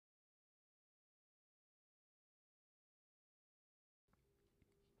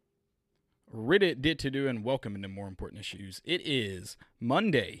Reddit did to do and welcome into more important issues. It is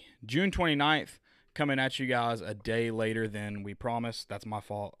Monday, June 29th, coming at you guys a day later than we promised. That's my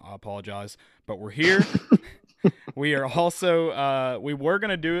fault. I apologize. But we're here. We are also, we were going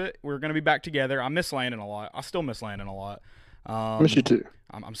to do it. We're going to be back together. I miss Landon a lot. I still miss Landon a lot. Miss you too.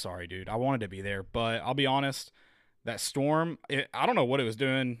 I'm sorry, dude. I wanted to be there. But I'll be honest, that storm, I don't know what it was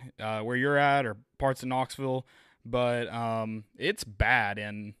doing where you're at or parts of Knoxville, but it's bad.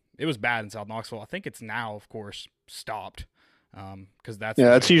 And it was bad in South Knoxville. I think it's now, of course, stopped because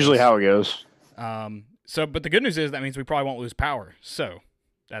that's usually how it goes. But the good news is that means we probably won't lose power. So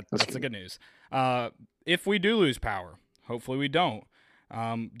that's the good news. If we do lose power, hopefully we don't.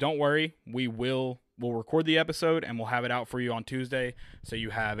 Don't worry, we'll record the episode and we'll have it out for you on Tuesday, so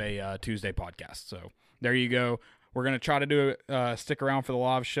you have a Tuesday podcast. So there you go. We're gonna try to do it. Stick around for the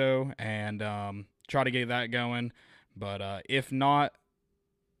live show and try to get that going. But if not,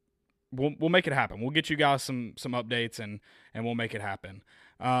 we'll make it happen. We'll get you guys some updates and we'll make it happen.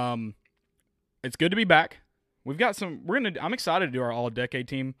 It's good to be back. We've got some. I'm excited to do our all-decade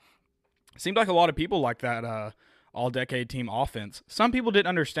team. Seemed like a lot of people like that all-decade team offense. Some people didn't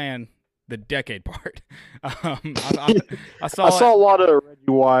understand the decade part. I saw a lot of Reggie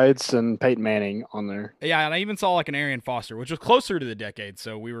Whites and Peyton Manning on there. Yeah, and I even saw like an Arian Foster, which was closer to the decade.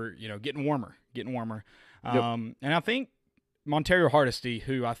 So we were, getting warmer. Yep. And I think Montario Hardesty,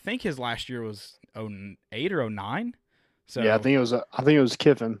 who I think his last year was 08 or 09. So yeah, I think it was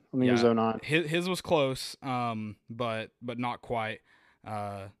Kiffin. I think it was 09. His was close, but not quite.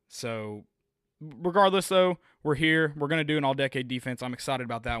 So regardless, though, we're here. We're going to do an all-decade defense. I'm excited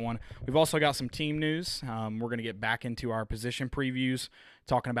about that one. We've also got some team news. We're going to get back into our position previews,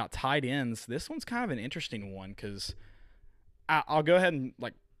 talking about tight ends. This one's kind of an interesting one because I'll go ahead and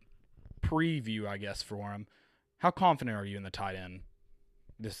preview, I guess, for him. How confident are you in the tight end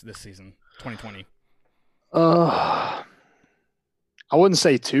this season, 2020? I wouldn't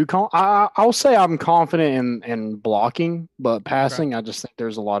say too I'll say I'm confident in blocking, but passing, okay. I just think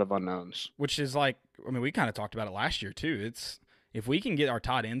there's a lot of unknowns. Which is we kind of talked about it last year too. It's if we can get our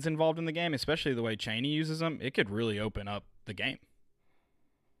tight ends involved in the game, especially the way Chaney uses them, it could really open up the game.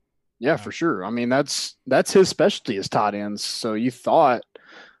 Yeah, for sure. I mean, that's his specialty is tight ends. So you thought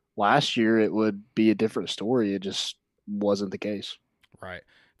last year it would be a different story. It just wasn't the case. Right.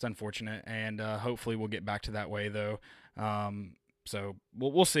 It's unfortunate, and hopefully we'll get back to that way though. So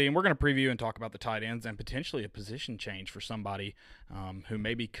we'll see, and we're going to preview and talk about the tight ends and potentially a position change for somebody who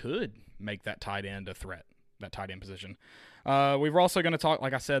maybe could make that tight end a threat, that tight end position. We're also going to talk,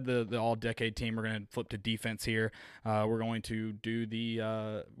 like I said, the all-decade team. We're going to flip to defense here. We're going to do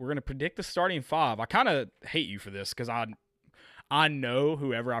we're going to predict the starting five. I kind of hate you for this because I know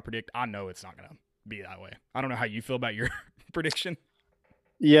whoever I predict, I know it's not going to be that way. I don't know how you feel about your prediction.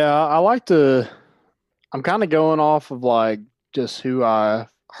 Yeah, I'm kind of going off of just who I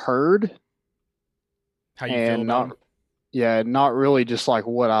heard. How you feel about them? Yeah, not really just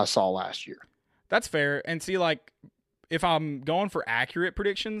what I saw last year. That's fair. And see, if I'm going for accurate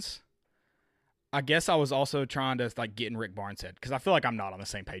predictions, I guess I was also trying to get in Rick Barnes' head because I feel like I'm not on the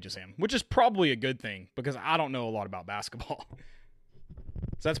same page as him, which is probably a good thing because I don't know a lot about basketball.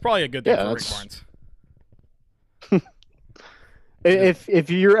 So that's probably a good thing for Rick Barnes.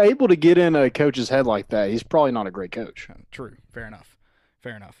 If you're able to get in a coach's head like that, he's probably not a great coach. True. Fair enough.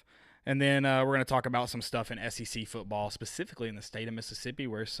 And then we're going to talk about some stuff in SEC football, specifically in the state of Mississippi,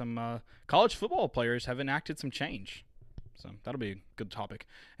 where some college football players have enacted some change. So that'll be a good topic.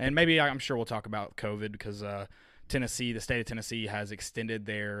 And maybe I'm sure we'll talk about COVID because Tennessee, the state of Tennessee, has extended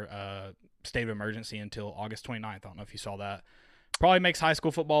their state of emergency until August 29th. I don't know if you saw that. Probably makes high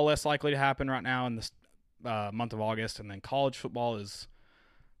school football less likely to happen right now in the month of August, and then college football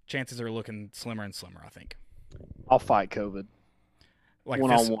chances are looking slimmer and slimmer, I think. I'll fight COVID.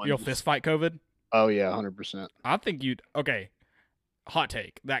 One-on-one. You'll fist fight COVID? Oh, yeah, 100%. I think okay, hot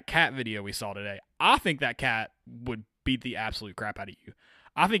take. That cat video we saw today, I think that cat would beat the absolute crap out of you.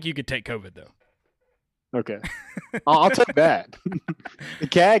 I think you could take COVID, though. Okay. I'll take that. The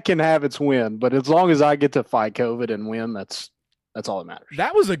cat can have its win, but as long as I get to fight COVID and win, that's all that matters.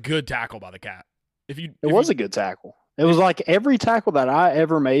 That was a good tackle by the cat. It was a good tackle. It was every tackle that I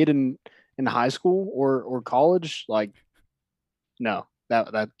ever made in high school or college. No,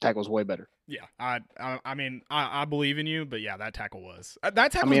 that tackle was way better. Yeah, I mean, I believe in you, but yeah, that tackle was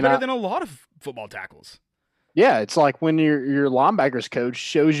better than a lot of football tackles. Yeah, it's when your linebackers coach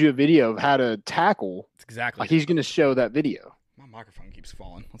shows you a video of how to tackle. It's exactly he's going to show that video. My microphone keeps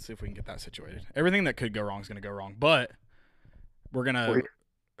falling. Let's see if we can get that situated. Everything that could go wrong is going to go wrong, but we're gonna,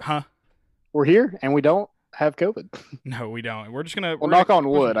 We're here and we don't. have COVID. No, we don't. We're just gonna. Well, we're knock gonna on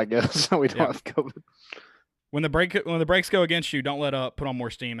keep pushing wood, it. I guess. We don't Yeah. have COVID. When the brakes go against you, don't let up. Put on more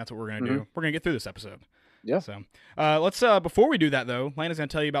steam. That's what we're gonna do. We're gonna get through this episode. Yeah. So let's before we do that though, Landon's gonna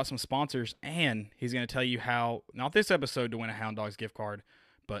tell you about some sponsors, and he's gonna tell you how not this episode to win a Hound Dogs gift card,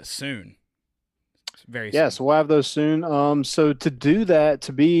 but soon. Very soon. Yeah, so we'll have those soon. So to do that,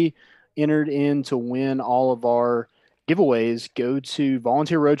 to be entered in to win all of our giveaways, go to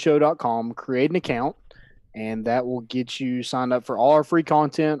volunteerroadshow.com, create an account, and that will get you signed up for all our free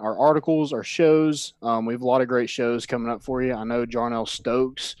content, our articles, our shows. We have a lot of great shows coming up for you. I know Jarnell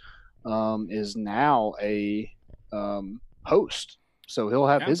Stokes is now a host, so he'll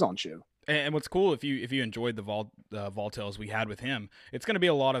have his own show. And what's cool, if you enjoyed the Voltels we had with him, it's going to be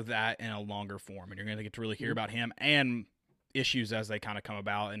a lot of that in a longer form, and you're going to get to really hear about him and issues as they kind of come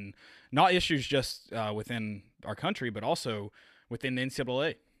about, and not issues just within our country, but also within the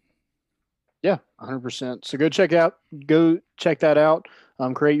NCAA. Yeah, 100%. So go check that out.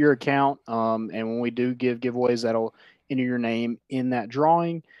 Create your account, and when we do give giveaways, that'll enter your name in that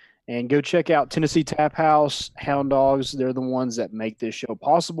drawing. And go check out Tennessee Tap House, Hound Dogs. They're the ones that make this show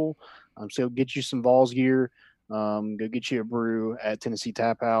possible. So get you some Vols gear. Go get you a brew at Tennessee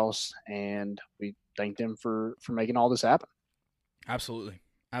Tap House, and we thank them for making all this happen. Absolutely.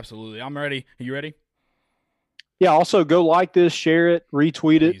 I'm ready. Are you ready? Yeah. Also, go like this, share it,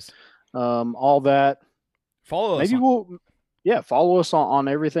 retweet Please. it, all that. Follow us. Follow us on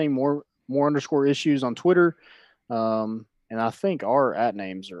everything. More underscore issues on Twitter. And I think our @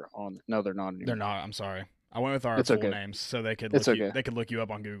 names are on. No, they're not anymore. They're not. I'm sorry. I went with our full names so they could look you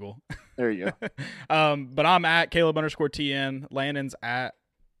up on Google. There you go. But I'm at Caleb_TN. Landon's at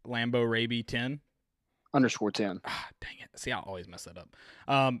LamboRaby10 _10. Ah, dang it. See, I always mess that up.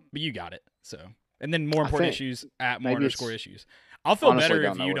 But you got it. So, and then more important issues at more underscore issues. I'll feel better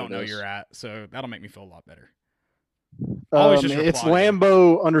if you don't know you're at. So that'll make me feel a lot better. It's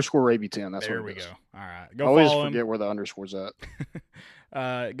Lambo_Raby10. That's there what we it is. go. All right. I always forget where the underscore's at.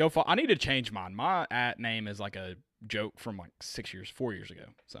 Go follow. I need to change mine. My @ name is like a joke from like 4 years ago.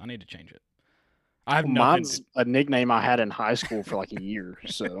 So I need to change it. I have Mine's a nickname I had in high school for like a year.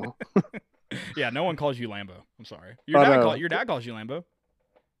 So yeah, no one calls you Lambo. I'm sorry. Your dad calls you Lambo.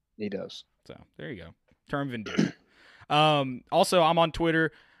 He does. So there you go. Term of endearment. Also, I'm on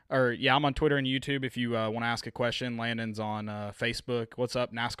Twitter. I'm on Twitter and YouTube if you want to ask a question. Landon's on Facebook. What's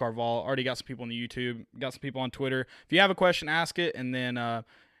up, NASCAR Vol? Already got some people on the YouTube. Got some people on Twitter. If you have a question, ask it. And then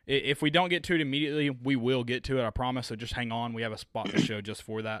if we don't get to it immediately, we will get to it, I promise. So just hang on. We have a spot in the show just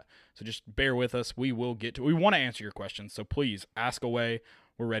for that. So just bear with us. We will get to it. We want to answer your questions. So please ask away.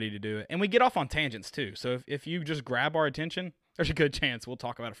 We're ready to do it. And we get off on tangents too. So if you just grab our attention, there's a good chance we'll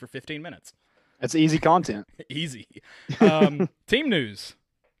talk about it for 15 minutes. That's easy content. Easy. Team news.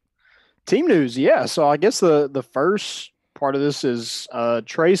 Team news, yeah. So I guess the first part of this is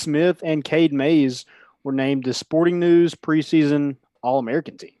Trey Smith and Cade Mays were named as Sporting News preseason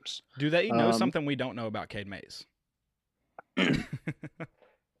All-American teams. Do they know something we don't know about Cade Mays? I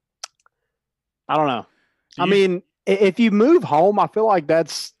don't know. I mean, if you move home, I feel like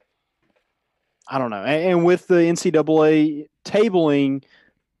that's – I don't know. And with the NCAA tabling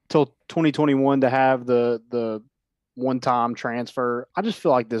till 2021 to have the one-time transfer, I just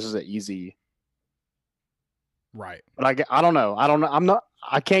feel like this is an easy. Right. But I don't know.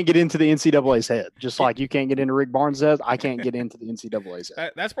 I can't get into the NCAA's head. Just like you can't get into Rick Barnes' head, I can't get into the NCAA's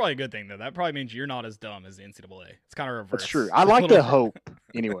head. That's probably a good thing, though. That probably means you're not as dumb as the NCAA. It's kind of reverse. That's true. I like to hope,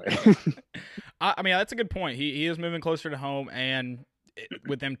 anyway. I mean, that's a good point. He is moving closer to home, and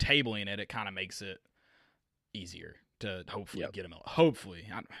with them tabling it, it kind of makes it easier to hopefully get him. Hopefully.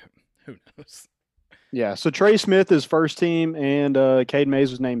 Who knows? Yeah, so Trey Smith is first team, and Cade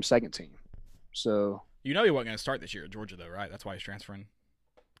Mays was named second team. So you know he wasn't going to start this year at Georgia, though, right? That's why he's transferring.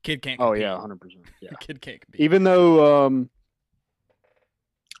 Kid can't compete. Oh, yeah, 100%. Yeah. Kid can't compete. Even though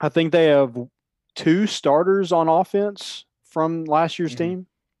I think they have 2 starters on offense from last year's team.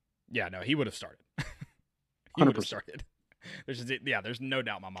 Yeah, no, he would have started. He would have started. There's no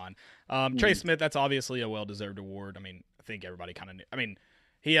doubt in my mind. Trey Smith, that's obviously a well-deserved award. I mean, I think everybody kind of knew. I mean,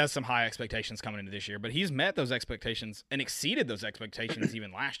 he has some high expectations coming into this year, but he's met those expectations and exceeded those expectations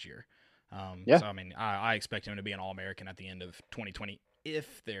even last year. So, I mean, I expect him to be an All-American at the end of 2020,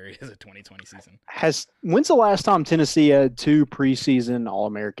 if there is a 2020 season. When's the last time Tennessee had 2 preseason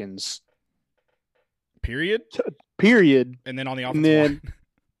All-Americans? Period. And then on the offensive line.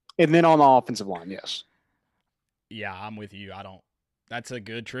 And then on the offensive line, yes. Yeah, I'm with you. That's a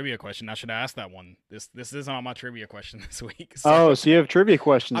good trivia question. I should have asked that one. This isn't on my trivia question this week. So you have trivia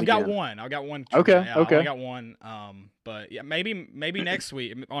questions. I've got one. Okay. Yeah, I got one. But yeah, maybe next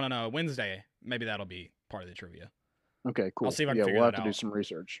week on a Wednesday, maybe that'll be part of the trivia. Okay, cool. I'll see if I can yeah, figure we'll that have to do out. some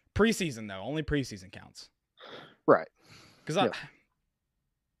research. Preseason though, only preseason counts. Right. Because Yep.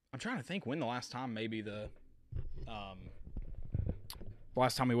 I'm trying to think when the last time maybe the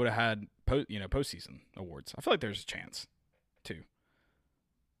last time we would have had postseason awards. I feel like there's a chance too.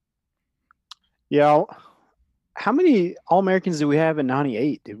 Yeah. How many All-Americans did we have in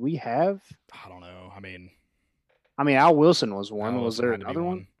 '98? Did we have? I don't know. I mean, Al Wilson was one. Al Was Wilson there had to be another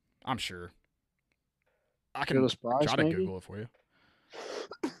one? I'm sure. I can Fearless Price, try to maybe? Google it for you.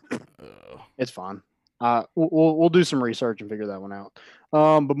 It's fine. We'll do some research and figure that one out.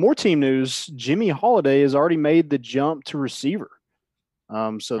 But more team news: Jimmy Holiday has already made the jump to receiver.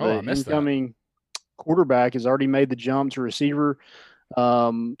 So I the missed that. incoming quarterback has already made the jump to receiver.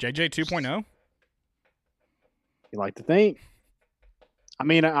 JJ 2.0. You like to think? I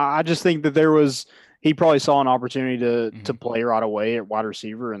mean, I just think that he probably saw an opportunity to play right away at wide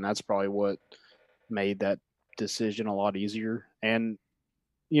receiver, and that's probably what made that decision a lot easier. And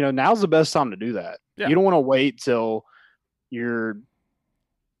now's the best time to do that. Yeah. You don't want to wait till you're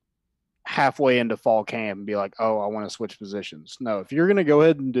halfway into fall camp and be like, oh, I want to switch positions. No, if you're going to go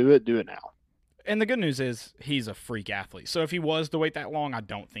ahead and do it now. And the good news is he's a freak athlete. So if he was to wait that long, I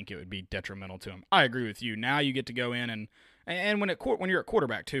don't think it would be detrimental to him. I agree with you. Now you get to go in and when you're at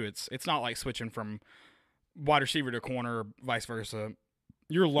quarterback too, it's not like switching from wide receiver to corner or vice versa.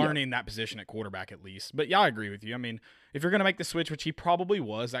 You're learning that position at quarterback at least. But yeah, I agree with you. I mean, if you're going to make the switch, which he probably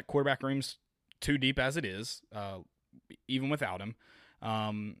was, that quarterback room's too deep as it is, even without him.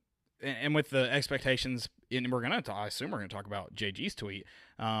 And with the expectations, and I assume we're going to talk about JG's tweet,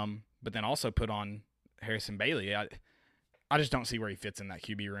 but then also put on Harrison Bailey. I just don't see where he fits in that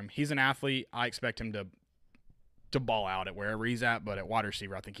QB room. He's an athlete. I expect him to ball out at wherever he's at, but at wide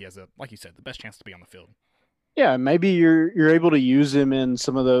receiver, I think he has, like you said, the best chance to be on the field. Yeah, maybe you're able to use him in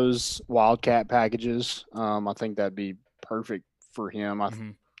some of those Wildcat packages. I think that'd be perfect for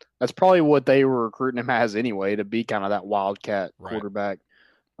him. That's probably what they were recruiting him as anyway, to be kind of that Wildcat quarterback.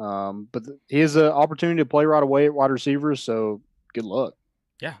 But he has an opportunity to play right away at wide receiver, so good luck.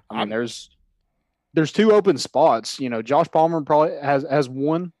 Yeah, I mean, there's two open spots. Josh Palmer probably has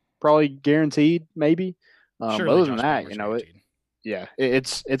one, probably guaranteed, maybe. Other than that,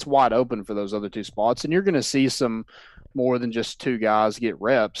 it's wide open for those other two spots, and you're going to see some more than just two guys get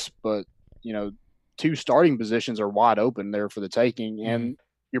reps, but two starting positions are wide open there for the taking, and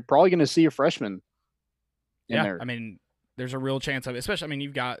you're probably going to see a freshman in there. I mean, there's a real chance of it, especially. I mean,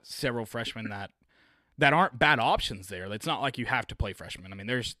 you've got several freshmen that aren't bad options there. It's not like you have to play freshmen. I mean,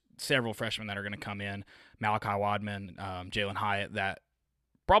 there's several freshmen that are going to come in, Malachi Wadman, Jalen Hyatt, that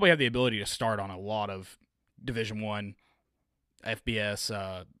probably have the ability to start on a lot of Division I,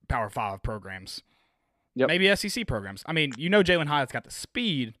 FBS, Power 5 programs. Yep. Maybe SEC programs. I mean, Jalen Hyatt's got the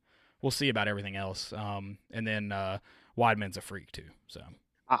speed. We'll see about everything else. And then Wadman's a freak too. So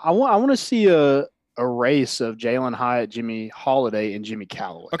I want to see a race of Jalen Hyatt, Jimmy Holiday, and Jimmy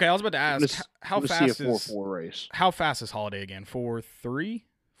Callaway. Okay, I was about to ask how fast see a 4-4 race. How fast is Holiday again? 4.3,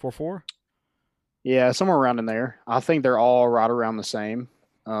 4.4? Yeah, somewhere around in there. I think they're all right around the same.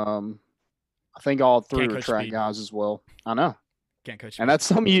 I think all three are track guys as well. I know. Can't coach. And that's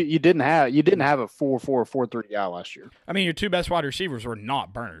something you didn't have. You didn't have a 4.4, 4.3 guy last year. I mean, your two best wide receivers were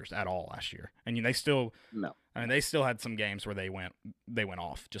not burners at all last year, and they still they still had some games where they went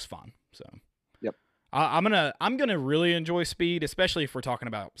off just fine. So yep. I'm gonna really enjoy speed, especially if we're talking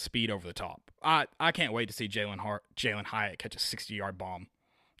about speed over the top. I can't wait to see Jalen Hyatt catch a 60-yard bomb.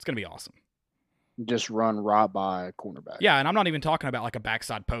 It's gonna be awesome. Just run right by a cornerback. Yeah, and I'm not even talking about like a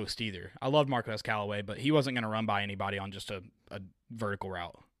backside post either. I love Marquez Callaway, but he wasn't going to run by anybody on just a vertical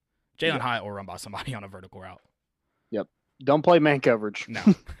route. Jalen Hyatt will run by somebody on a vertical route. Yep. Don't play man coverage. No.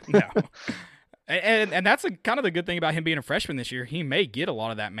 And that's kind of the good thing about him being a freshman this year. He may get a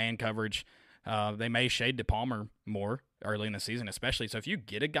lot of that man coverage. They may shade to Palmer more early in the season, especially. So if you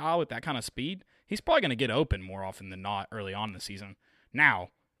get a guy with that kind of speed, he's probably going to get open more often than not early on in the season. Now,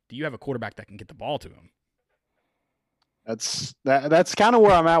 do you have a quarterback that can get the ball to him? That's kind of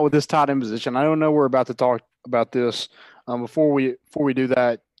where I'm at with this tight end position. I don't know we're about to talk about this. Before we do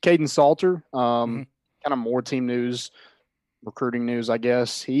that, Caden Salter, kind of more team news, recruiting news, I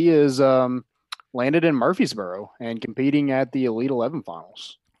guess. He is landed in Murfreesboro and competing at the Elite 11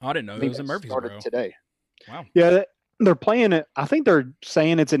 finals. I didn't know it was in Murfreesboro. Started today. Wow. Yeah, they're playing it. I think they're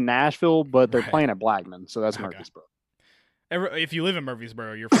saying it's in Nashville, but they're playing at Blackman, so that's Murfreesboro. If you live in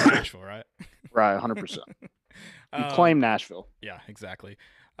Murfreesboro, you're from Nashville, right? Right, 100%. You claim Nashville. Yeah, exactly.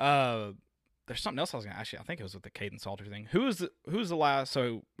 There's something else I was going to ask you. I think it was with the Caden Salter thing. Who's the last?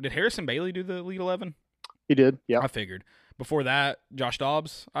 So did Harrison Bailey do the Elite 11? He did, yeah. I figured. Before that, Josh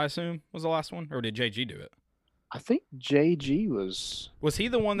Dobbs, I assume, was the last one, or did JG do it? I think JG was. Was he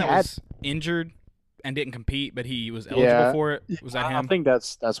the one that was injured and didn't compete, but he was eligible for it? Was that him? I think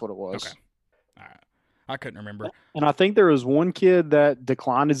that's what it was. Okay. All right. I couldn't remember. And I think there was one kid that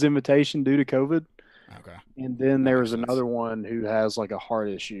declined his invitation due to COVID. Okay. And then there was another one who has like a heart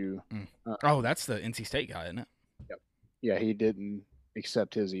issue. That's the NC State guy, isn't it? Yep. Yeah, he didn't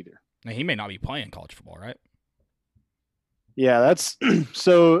accept his either. Now, he may not be playing college football, right? Yeah, that's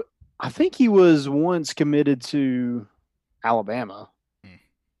so. I think he was once committed to Alabama.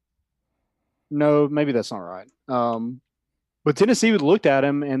 No, maybe that's not right. But Tennessee looked at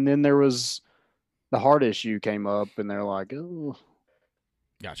him, and then there was the heart issue came up, and they're like, "Oh,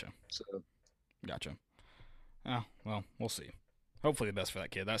 gotcha." So, gotcha. Oh, well, we'll see. Hopefully, the best for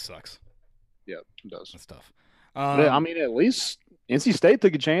that kid. That sucks. Yeah, it does. That's tough. But, I mean, at least NC State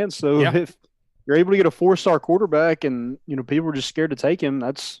took a chance. So if you're able to get a 4-star quarterback, and people are just scared to take him,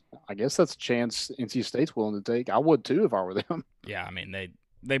 I guess that's a chance NC State's willing to take. I would too if I were them. Yeah, I mean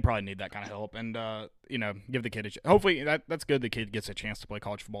they probably need that kind of help, and give the kid a hopefully that's good. The kid gets a chance to play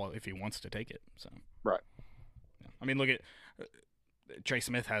college football if he wants to take it. So right. I mean, look at Trey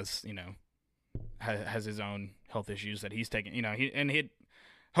Smith has has his own health issues that he's taking.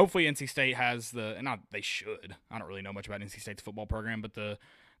 Hopefully NC State has they should. I don't really know much about NC State's football program, but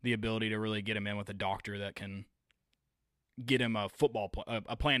the ability to really get him in with a doctor that can get him a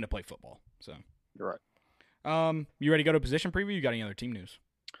plan to play football. So you're right. You ready to go to position preview? You got any other team news?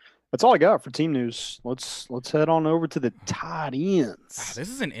 That's all I got for team news. Let's head on over to the tight ends. This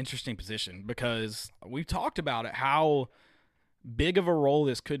is an interesting position because we've talked about it, how big of a role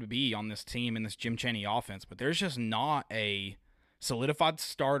this could be on this team in this Jim Chaney offense, but there's just not a solidified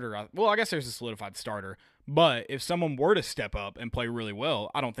starter. Well, I guess there's a solidified starter, but if someone were to step up and play really well,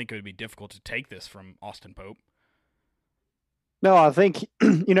 I don't think it would be difficult to take this from Austin Pope. No, I think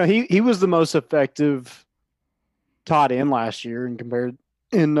he was the most effective tight end last year and compared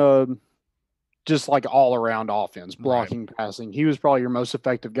in just like all around offense, blocking, passing. He was probably your most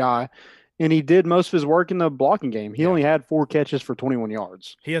effective guy. And he did most of his work in the blocking game. He only had 4 catches for 21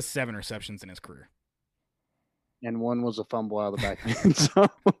 yards. He has 7 receptions in his career. And one was a fumble out of the back end. So.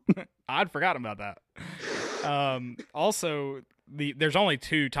 I'd forgotten about that. Also, there's only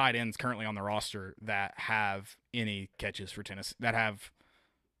 2 tight ends currently on the roster that have any catches for Tennessee. That have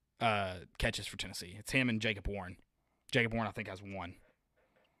catches for Tennessee. It's him and Jacob Warren. Jacob Warren, I think, has 1.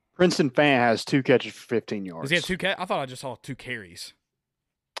 Princeton Fan has 2 catches for 15 yards. Does he have 2 catches? I thought I just saw 2 carries.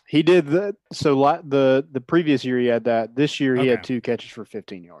 He did the previous year he had that. This year he had 2 catches for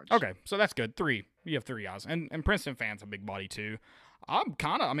 15 yards. Okay, so that's good. 3. You have 3 guys, and Princeton Fan's a big body too. I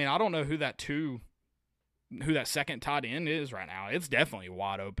don't know who that second tight end is right now. It's definitely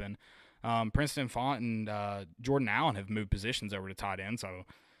wide open. Princeton Font and Jordan Allen have moved positions over to tight end, so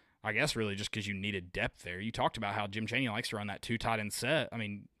I guess really just because you needed depth there. You talked about how Jim Chaney likes to run that 2 tight end set. I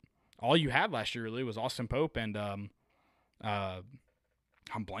mean, all you had last year really was Austin Pope and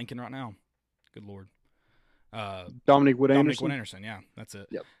I'm blanking right now. Good Lord. Dominic Wood Anderson. Yeah, that's it.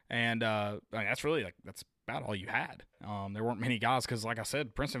 Yep. And that's really that's about all you had. There weren't many guys because, like I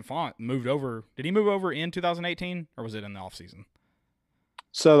said, Princeton Font moved over. Did he move over in 2018 or was it in the offseason?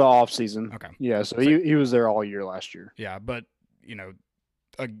 So the offseason. Okay. Yeah, so he was there all year last year. Yeah, but,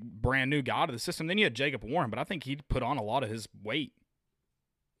 a brand new guy to the system. Then you had Jacob Warren, but I think he put on a lot of his weight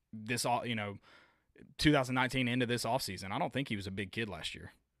this 2019 into this offseason. I don't think he was a big kid last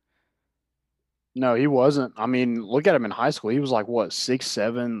year. No, he wasn't. I mean, look at him in high school. He was like, what,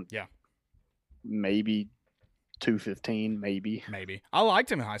 6'7"? Yeah. Maybe 215, maybe. Maybe. I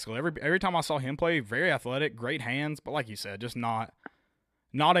liked him in high school. Every time I saw him play, very athletic, great hands, but like you said, just not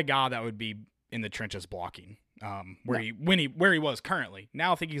a guy that would be in the trenches blocking. Where he was currently.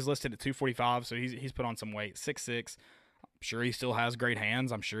 Now I think he's listed at 245, so he's put on some weight. 6'6". I'm sure he still has great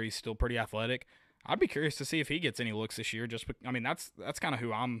hands. I'm sure he's still pretty athletic. I'd be curious to see if he gets any looks this year. That's kind of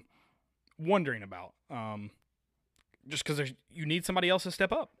who I'm wondering about. Just because you need somebody else to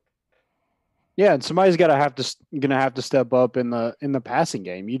step up. Yeah, and somebody's gonna have to step up in the passing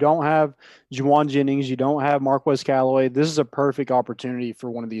game. You don't have Juwan Jennings, you don't have Marquez Callaway. This is a perfect opportunity for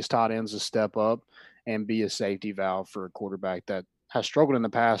one of these tight ends to step up and be a safety valve for a quarterback that has struggled in the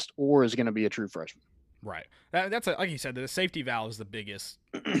past or is going to be a true freshman. Right. That's like you said, the safety valve is the biggest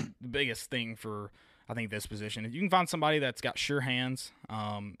thing for, I think, this position. If you can find somebody that's got sure hands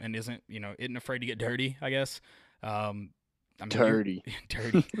and isn't afraid to get dirty, I guess. Dirty.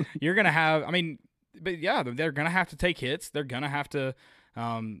 You're going to have, but yeah, they're going to have to take hits. They're going to have to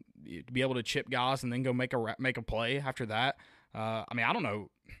be able to chip guys and then go make a play after that. I don't know.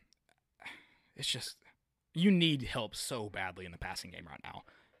 It's just, You need help so badly in the passing game right now.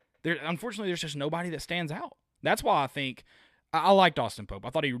 Unfortunately, there's just nobody that stands out. That's why I think I liked Austin Pope. I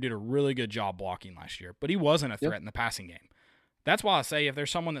thought he did a really good job blocking last year, but he wasn't a threat in the passing game. That's why I say if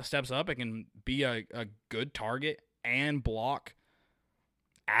there's someone that steps up and can be a good target and block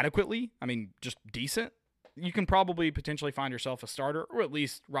adequately, I mean, just decent, you can probably potentially find yourself a starter or at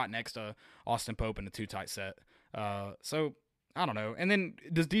least right next to Austin Pope in a 2 tight set. So, I don't know. And then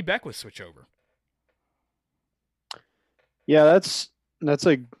does D. Beckwith switch over? Yeah, that's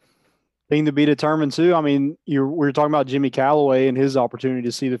a thing to be determined too. I mean, we were talking about Jimmy Callaway and his opportunity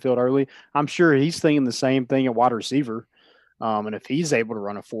to see the field early. I'm sure he's thinking the same thing at wide receiver. And if he's able to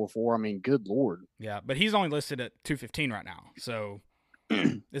run a 4.4, I mean, good Lord. Yeah, but he's only listed at 215 right now. So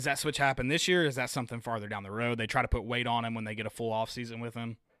does that switch happen this year? Is that something farther down the road? They try to put weight on him when they get a full offseason with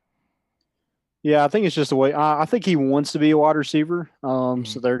him? Yeah, I think it's just a way. I think he wants to be a wide receiver.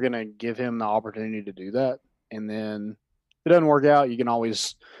 So they're going to give him the opportunity to do that. And then if it doesn't work out, you can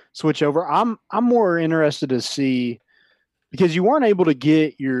always switch over. I'm more interested to see, because you weren't able to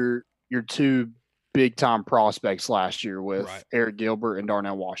get your two big time prospects last year with Eric Gilbert and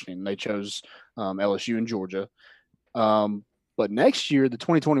Darnell Washington. They chose LSU and Georgia. But next year, the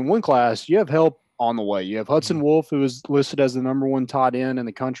 2021 class, you have help on the way. You have Hudson Wolf, who is listed as the #1 tight end in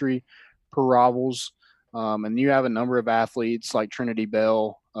the country per Rivals. And you have a number of athletes like Trinity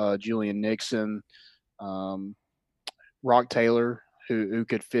Bell, Julian Nixon, Rock Taylor, who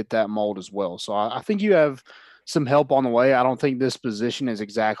could fit that mold as well. So I think you have some help on the way. I don't think this position is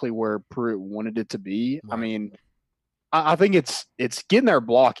exactly where Pruitt wanted it to be. Right. I mean, I think it's getting there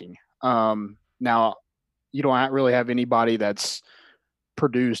blocking. Now, you don't really have anybody that's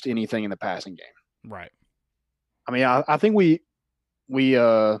produced anything in the passing game. Right. I mean, I think we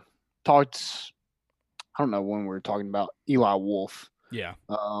talked, I don't know when we were talking about Eli Wolf. Yeah.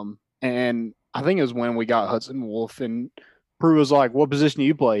 And I think it was when we got Hudson Wolf, and Pruitt was like, "What position do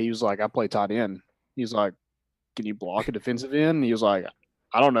you play?" He was like, "I play tight end." He's like, "Can you block a defensive end?" And he was like,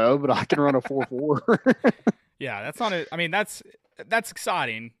 "I don't know, but I can run a 4.4." Yeah, that's not it. I mean, that's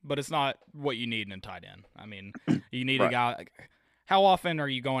exciting, but it's not what you need in a tight end. I mean, you need a guy. How often are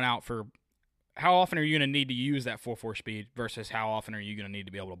you going to need to use that 4.4 speed versus how often are you going to need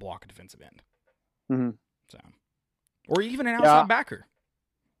to be able to block a defensive end? Mm-hmm. So, or even an outside backer.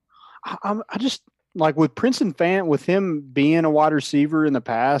 I just like with Princeton Fant, with him being a wide receiver in the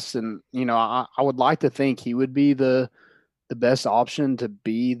past, and I would like to think he would be the best option to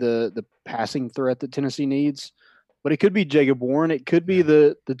be the passing threat that Tennessee needs. But it could be Jacob Warren. It could be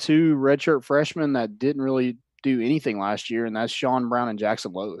the two redshirt freshmen that didn't really do anything last year, and that's Sean Brown and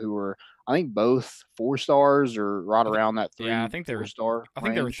Jackson Lowe, who were, I think, both 4 stars or right around that 3. Yeah, I think they were 4-star. I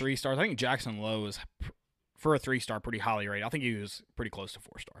think they were 3 stars. I think Jackson Lowe is, for a 3-star, pretty highly rated. I think he was pretty close to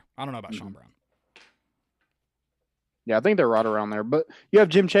 4-star. I don't know about Sean Brown. Yeah, I think they're right around there. But you have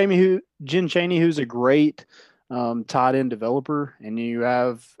Jim Chaney, who's a great tight end developer, and you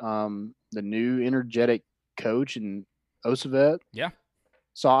have the new energetic coach in Osavet. Yeah.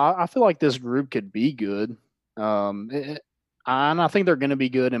 So I feel like this group could be good. And I think they're going to be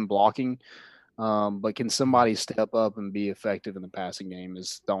good in blocking. But can somebody step up and be effective in the passing game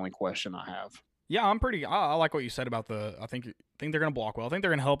is the only question I have. Yeah, I like what you said about I think they're going to block well. I think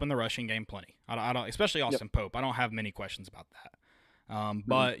they're going to help in the rushing game plenty. I don't, especially Austin Pope. I don't have many questions about that.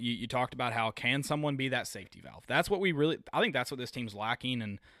 But you talked about how can someone be that safety valve? That's what I think that's what this team's lacking.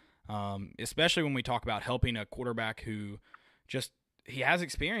 And especially when we talk about helping a quarterback who just, he has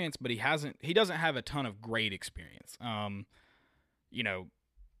experience, but he doesn't have a ton of great experience.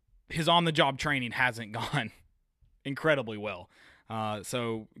 His on-the-job training hasn't gone incredibly well.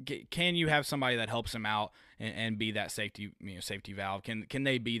 So can you have somebody that helps him out and be that safety valve? Can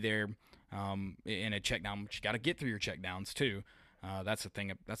they be there in a check down? But you got to get through your check downs too. That's the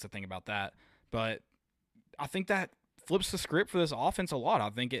thing about that. But I think that flips the script for this offense a lot. I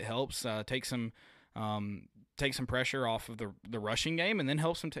think it helps take some pressure off of the rushing game, and then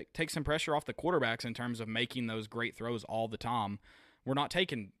helps them take some pressure off the quarterbacks in terms of making those great throws all the time. We're not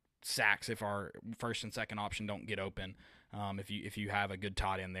taking sacks if our first and second option don't get open. If you have a good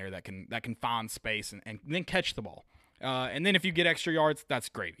tight end there that can find space and then catch the ball, and then if you get extra yards, that's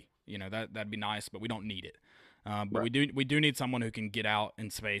gravy. That'd be nice, but we don't need it. But right. we do need someone who can get out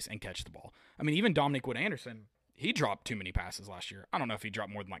in space and catch the ball. I mean, even Dominic Wood-Anderson, he dropped too many passes last year. I don't know if he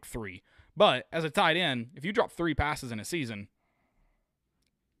dropped more than like 3, but as a tight end, if you drop 3 passes in a season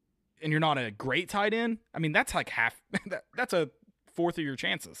and you're not a great tight end, I mean that's like half. That's a fourth of your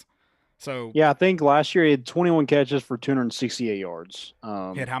chances. So yeah, I think last year he had 21 catches for 268 yards.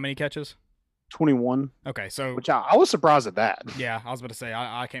 He had how many catches? 21. Okay, so Which I was surprised at that. yeah, I was about to say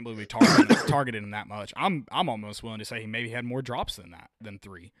I can't believe we targeted him that much. I'm almost willing to say he maybe had more drops than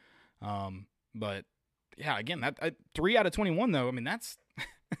 3. But yeah, again, that 3 out of 21 though. I mean, that's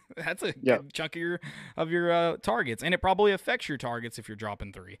that's a good chunk of your targets, and it probably affects your targets if you're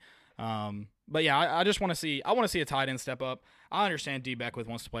dropping 3. But yeah, I just want to see a tight end step up. I understand D Beckwith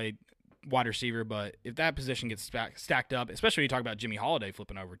wants to play wide receiver, but if that position gets stacked up, especially when you talk about Jimmy Holiday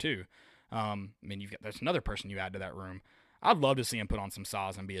flipping over too. I mean, there's another person you add to that room. I'd love to see him put on some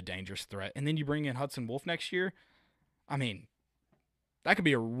size and be a dangerous threat. And then you bring in Hudson Wolf next year. I mean, that could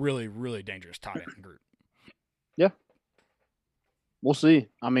be a really, really dangerous tight end group. Yeah. We'll see.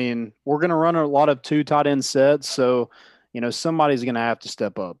 I mean, we're going to run a lot of 2 tight end sets, so somebody's going to have to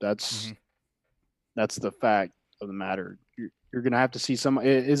step up. That's the fact of the matter. You're going to have to see some.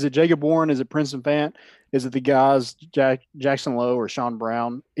 Is it Jacob Warren? Is it Princeton Fant? Is it the guys Jackson Lowe or Sean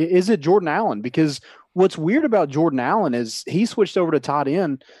Brown? Is it Jordan Allen? Because what's weird about Jordan Allen is he switched over to tight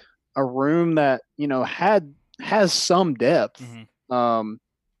end, a room that has some depth, and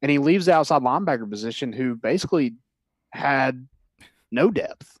he leaves the outside linebacker position, who basically had no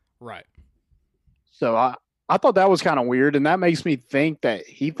depth. Right. So I thought that was kind of weird, and that makes me think that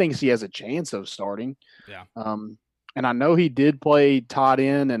he thinks he has a chance of starting. Yeah. And I know he did play tight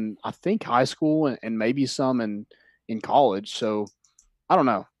end in, I think, high school and maybe some in college. So I don't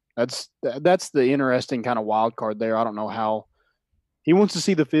know. That's the interesting kind of wild card there. I don't know how he wants to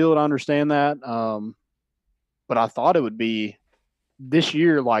see the field. I understand that. But I thought it would be this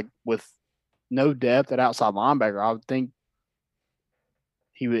year, like with no depth at outside linebacker, I would think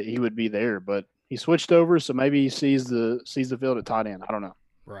he would be there. But he switched over, so maybe he sees the field at tight end. I don't know.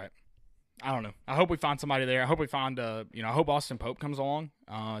 Right. I don't know. I hope we find somebody there. I hope we find I hope Austin Pope comes along,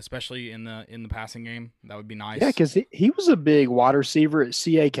 especially in the passing game. That would be nice. Yeah, because he was a big wide receiver at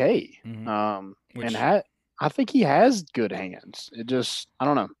CAK, and I think he has good hands. It just, I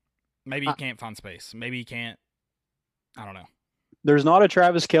don't know. Maybe he can't find space. Maybe he can't. I don't know. There's not a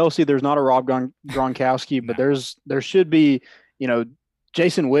Travis Kelce. There's not a Rob Gronkowski, but there should be.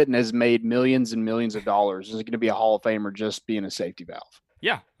 Jason Witten has made millions and millions of dollars. Is going to be a Hall of Famer just being a safety valve.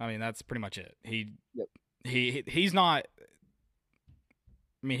 Yeah, I mean that's pretty much it. He's not.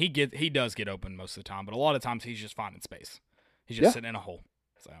 I mean he does get open most of the time, but a lot of times he's just finding space. He's just sitting in a hole.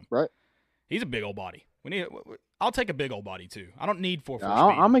 So right, he's a big old body. I'll take a big old body too. I don't need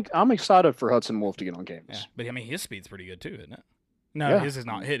 4.4 speed. I'm excited for Hudson Wolf to get on campus. Yeah, but I mean his speed's pretty good too, isn't it? No, his is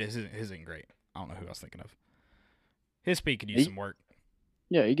not. His isn't great. I don't know who I was thinking of. His speed could use some work.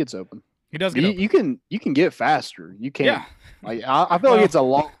 Yeah, he gets open. He does get open. You can get faster. You can't. Yeah. Like I feel like it's a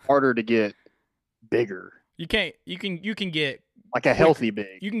lot harder to get bigger. You can't. You can get like a healthy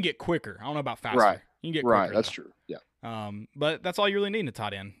big. You can get quicker. I don't know about faster. Right. You can get quicker. Right. That's true. Yeah. But that's all you really need in a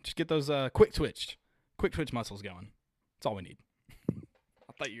tight end. Just get those quick twitch muscles going. That's all we need.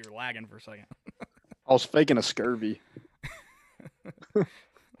 I thought you were lagging for a second. I was faking a scurvy.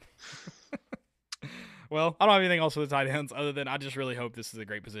 Well, I don't have anything else for the tight ends other than I just really hope this is a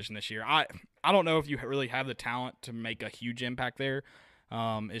great position this year. I don't know if you really have the talent to make a huge impact there.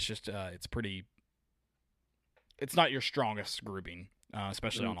 It's just it's not your strongest grouping,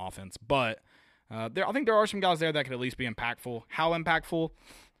 especially on offense. But I think there are some guys there that could at least be impactful. How impactful?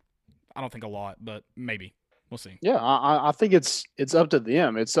 I don't think a lot, but maybe. We'll see. Yeah, I think it's up to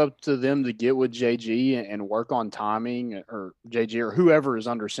them. It's up to them to get with JG and work on timing, or JG or whoever is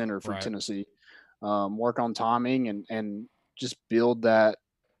under center for Tennessee. Work on timing and just build that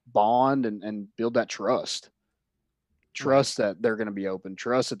bond and build that trust. Trust that they're going to be open.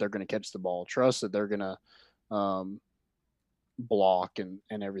 Trust that they're going to catch the ball. Trust that they're going to block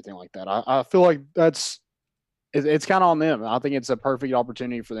and everything like that. I feel like it's kind of on them. I think it's a perfect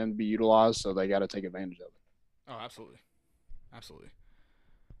opportunity for them to be utilized, so they got to take advantage of it. Oh, absolutely. Absolutely.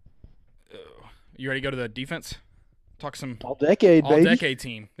 You ready to go to the defense? Talk some all-decade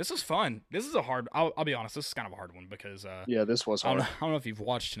team. This is fun. This is a hard. I'll be honest. This is kind of a hard one because this was hard. I don't know if you've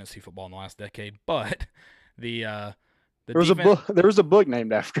watched Tennessee football in the last decade, but there was a book. There was a book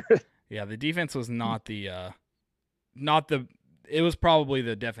named after it. Yeah, the defense was not the. It was probably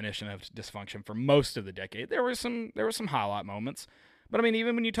the definition of dysfunction for most of the decade. There were some highlight moments, but I mean,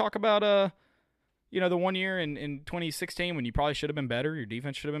 even when you talk about the 1 year in 2016 when you probably should have been better, your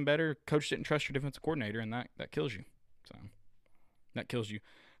defense should have been better. Coach didn't trust your defensive coordinator, and that kills you. So that kills you.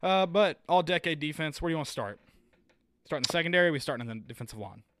 But all-decade defense, where do you want to start? Starting the secondary, we starting in the defensive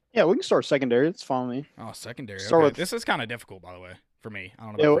line? Yeah, we can start secondary. It's fine with me. Oh, secondary. This is kind of difficult, by the way, for me. I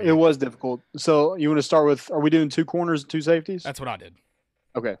don't know. It was difficult. So you want to start with, are we doing 2 corners and 2 safeties? That's what I did.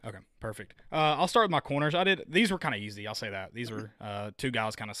 Okay. Okay, perfect. I'll start with my corners. These were kind of easy. I'll say that these were two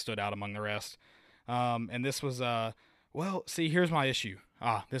guys kind of stood out among the rest. And this was well, see, here's my issue.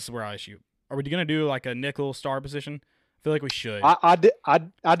 This is where I issue. Are we gonna do like a nickel star position? I feel like we should.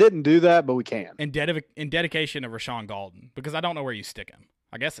 I didn't do that, but we can. In dedication of Rashawn Golden, because I don't know where you stick him.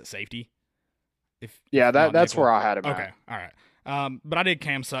 I guess at safety. If that's nickel. where I had him. Okay, all right. But I did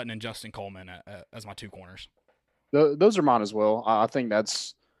Cam Sutton and Justin Coleman as my two corners. Those are mine as well. I think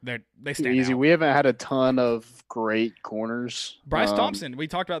that's they stand easy. out. We haven't had a ton of great corners. Bryce Thompson. We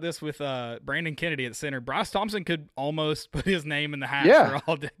talked about this with Brandon Kennedy at the center. Bryce Thompson could almost put his name in the hat for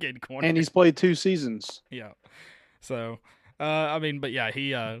all-decade corner. And he's played 2 seasons. Yeah. So, I mean, but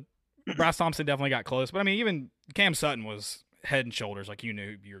yeah, Bryce Thompson definitely got close. But I mean, even Cam Sutton was head and shoulders. Like you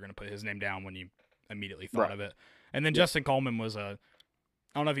knew you were going to put his name down when you immediately thought of it. And then Justin Coleman was I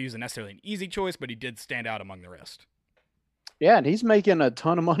don't know if he was necessarily an easy choice, but he did stand out among the rest. Yeah, and he's making a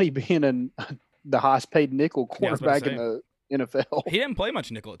ton of money being the highest paid nickel cornerback in the NFL. He didn't play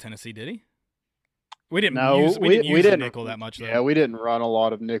much nickel at Tennessee, did he? We didn't use nickel that much, though. Yeah, we didn't run a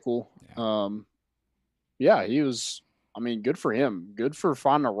lot of nickel. Yeah. He was, I mean, good for him. Good for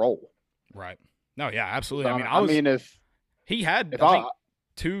finding a role. Right. No, yeah, absolutely. If he had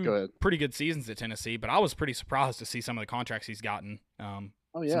two pretty good seasons at Tennessee, but I was pretty surprised to see some of the contracts he's gotten.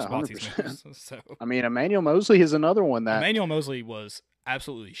 Oh yeah, 100%. So, I mean, Emmanuel Mosley is another one that Emmanuel Mosley was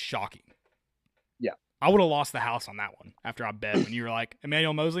absolutely shocking. Yeah, I would have lost the house on that one after I bet when you were like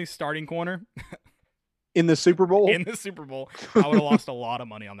Emmanuel Mosley starting corner in the Super Bowl. In the Super Bowl, I would have lost a lot of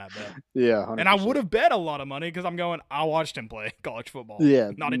money on that bet. Yeah, 100%. And I would have bet a lot of money because I'm going. I watched him play college football.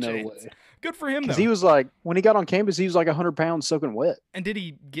 Yeah, not a chance. Way. Good for him though. Because he was like, when he got on campus, he was like 100 pounds soaking wet. And did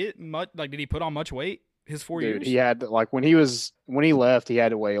he get much? Like, did he put on much weight? His 4 years. He had like when he left, he had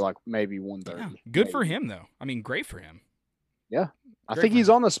to weigh like maybe 130. Yeah, good for him though. I mean, great for him. Yeah, I think he's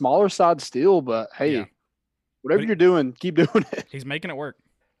on the smaller side still, but hey, whatever you're doing, keep doing it. He's making it work.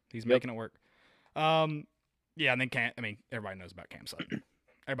 He's making it work. Yeah, and then everybody knows about Cam Sutton.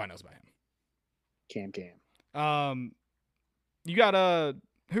 Everybody knows about him. Cam. You got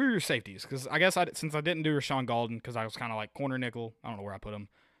who are your safeties? Because I guess since I didn't do Rashawn Golden because I was kind of like corner nickel. I don't know where I put him.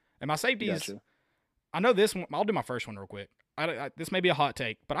 And my safeties. Gotcha. I know this one. I'll do my first one real quick. This may be a hot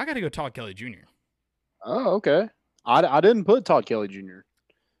take, but I got to go Todd Kelly Jr. Oh, okay. I didn't put Todd Kelly Jr.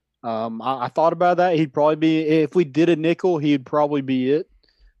 I thought about that. He'd probably be, if we did a nickel, he'd probably be it.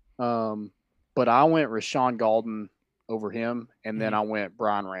 But I went Rashawn Golden over him, and then I went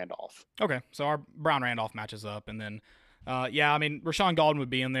Brian Randolph. Okay, so our Brian Randolph matches up, and then I mean Rashawn Golden would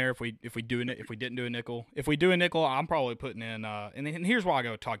be in there if we didn't do a nickel. If we do a nickel, I'm probably putting in and here's why I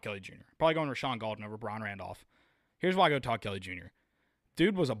go Todd Kelly Jr. Probably going Rashawn Golden over Brian Randolph. Here's why I go Todd Kelly Jr.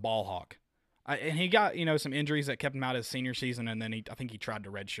 Dude was a ball hawk. And he got some injuries that kept him out his senior season, and then I think he tried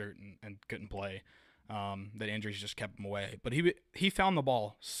to redshirt and couldn't play. That injuries just kept him away. But he found the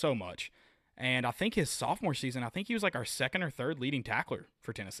ball so much, and I think his sophomore season, I think he was like our second or third leading tackler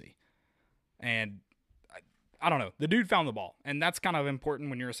for Tennessee. And I don't know, the dude found the ball, and that's kind of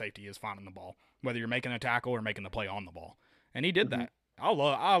important when you're a safety is finding the ball, whether you're making a tackle or making the play on the ball. And he did that. I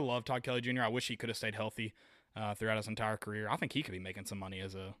love Todd Kelly Jr. I wish he could have stayed healthy throughout his entire career. I think he could be making some money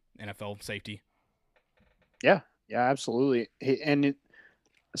as a NFL safety. Yeah, absolutely.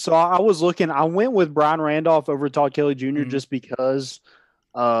 So I was looking. I went with Brian Randolph over Todd Kelly Jr. Just because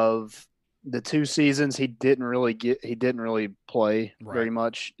of the 2 seasons he didn't really play very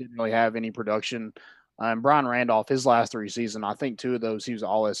much. Didn't really have any production. Brian Randolph, his last 3 seasons, I think 2 of those he was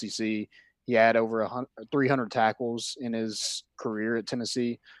all SEC. He had over 300 tackles in his career at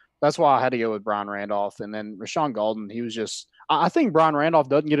Tennessee. That's why I had to go with Brian Randolph. And then Rashawn Golden, he was just – I think Brian Randolph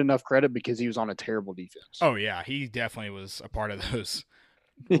doesn't get enough credit because he was on a terrible defense. Oh, yeah. He definitely was a part of those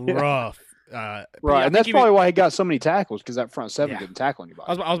rough right, and that's probably why he got so many tackles, because that front seven didn't tackle anybody.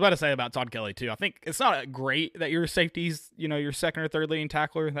 I was about to say about Todd Kelly, too. I think it's not great that your safety's, your second or third leading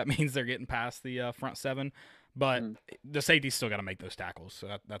tackler. That means they're getting past the front seven. But the safety's still got to make those tackles, so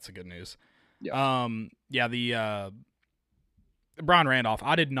that's the good news. Yeah. The Brian Randolph,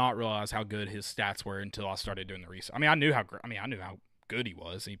 I did not realize how good his stats were until I started doing the research. I mean, I knew how good he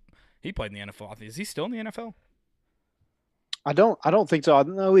was. He played in the NFL. Is he still in the NFL? I don't think so. I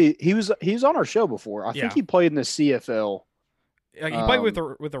know he was on our show before. I think he played in the CFL. He played with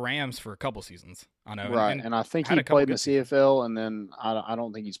the Rams for a couple seasons. I know. Right, and I think he played in the CFL, and then I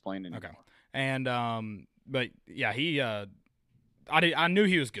don't think he's playing anymore. Okay. And but yeah, I knew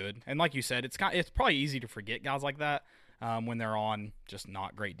he was good, and like you said, it's probably easy to forget guys like that when they're on just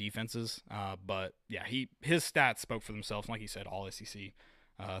not great defenses. But yeah, his stats spoke for themselves. Like you said, all SEC,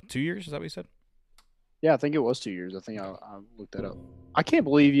 2 years. Is that what you said? Yeah, I think it was 2 years. I think I looked that up. I can't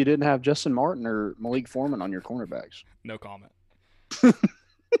believe you didn't have Justin Martin or Malik Foreman on your cornerbacks. No comment.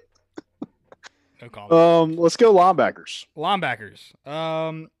 No comment. Let's go linebackers. Linebackers.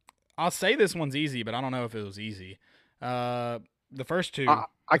 I'll say this one's easy, but I don't know if it was easy. The first two.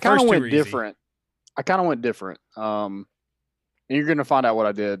 I kind of went different. I kind of went different. And you're going to find out what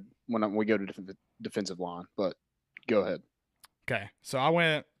I did when we go to defensive line. But go ahead. Okay, so I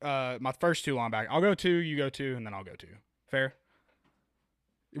went my first two linebackers. I'll go two, you go two, and then I'll go two. Fair?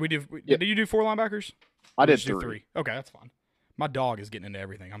 Did you do four linebackers? I did three. Okay, that's fine. My dog is getting into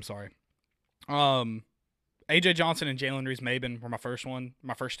everything. I'm sorry. AJ Johnson and Jalen Reeves-Maybin were my first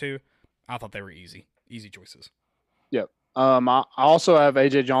two. I thought they were easy choices. Yep. I also have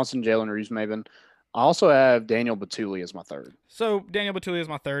AJ Johnson, Jalen Reeves-Maybin. I also have Daniel Batuli as my third. So Daniel Batuli is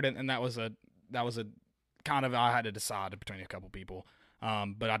my third, and that was a kind of, I had to decide between a couple people.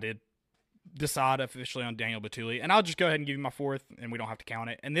 But I did decide officially on Daniel Batuli, and I'll just go ahead and give you my fourth, and we don't have to count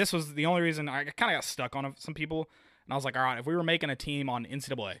it. And this was the only reason I kind of got stuck on some people, and I was like, all right, if we were making a team on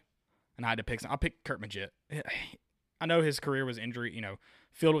NCAA, and I had to pick, I'll pick Kurt Magid. I know his career was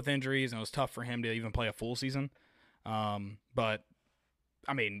filled with injuries, and it was tough for him to even play a full season. But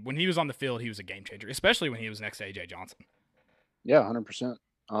I mean, when he was on the field, he was a game changer, especially when he was next to AJ Johnson. Yeah, 100%.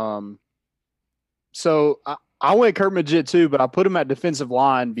 So I went Kurt Magid too, but I put him at defensive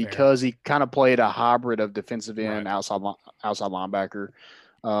line because he kind of played a hybrid of defensive end, outside linebacker.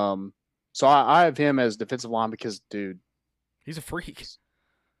 So I have him as defensive line because, dude, he's a freak.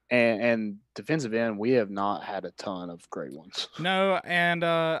 And defensive end, we have not had a ton of great ones. No, and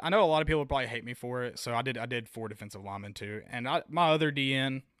I know a lot of people would probably hate me for it. So I did 4 defensive linemen too, and my other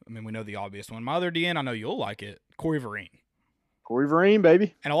DN. I mean, we know the obvious one. My other DN, I know you'll like it. Corey Vereen. Corey Vereen,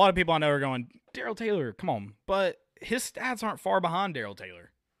 baby. And a lot of people I know are going, Darrell Taylor, come on. But his stats aren't far behind Darrell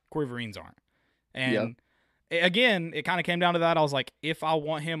Taylor. Corey Vereen's aren't. And again, it kind of came down to that. I was like, if I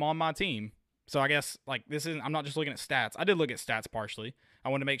want him on my team, so I guess like I'm not just looking at stats. I did look at stats partially. I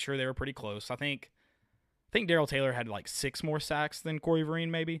wanted to make sure they were pretty close. I think Darrell Taylor had like 6 more sacks than Corey Vereen,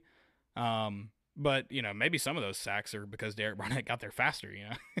 maybe. But maybe some of those sacks are because Derek Barnett got there faster.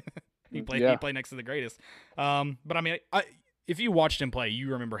 He played next to the greatest. But I mean, if you watched him play, you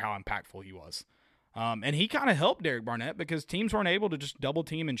remember how impactful he was. And he kind of helped Derek Barnett because teams weren't able to just double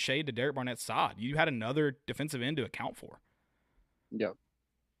team and shade to Derek Barnett's side. You had another defensive end to account for. Yep.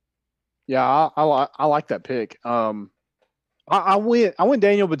 Yeah, I like that pick. I went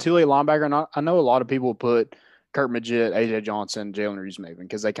Daniel Batuli at linebacker, and I know a lot of people put Kurt Magid, AJ Johnson, Jalen Reeves-Maybin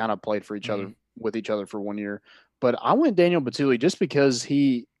because they kind of played for each other with each other for 1 year. But I went Daniel Batuli just because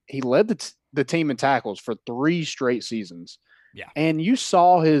he led the team in tackles for 3 straight seasons. Yeah. And you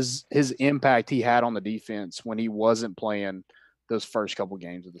saw his impact he had on the defense when he wasn't playing those first couple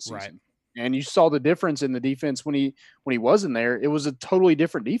games of the season. Right. And you saw the difference in the defense when he wasn't there. It was a totally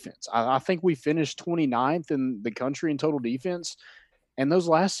different defense. I think we finished 29th in the country in total defense. And those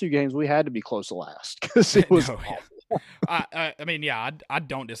last 2 games, we had to be close to last because it was I mean, yeah, I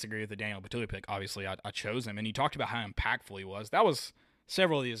don't disagree with the Daniel Batuli pick. Obviously, I chose him. And you talked about how impactful he was. That was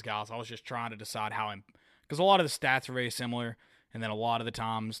several of these guys. I was just trying to decide because a lot of the stats are very similar. And then a lot of the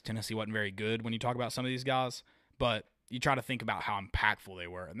times, Tennessee wasn't very good when you talk about some of these guys. But you try to think about how impactful they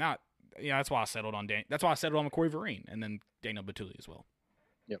were. And that's why I settled on Corey Vereen and then Daniel Batuli as well.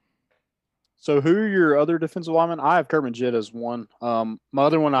 Yep. So who are your other defensive linemen? I have Kurt Magid as one. My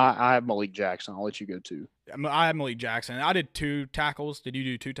other one, I have Malik Jackson. I'll let you go 2. I have Malik Jackson. I did 2 tackles. Did you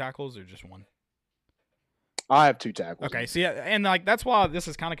do 2 tackles or just 1? I have 2 tackles. Okay, see, and like that's why this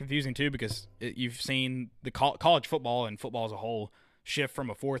is kind of confusing too because you've seen the college football and football as a whole shift from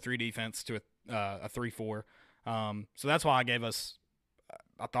a 4-3 defense to a 3-4. So that's why I gave us.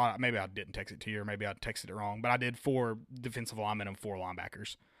 I thought maybe I didn't text it to you or maybe I texted it wrong, but I did 4 defensive linemen and 4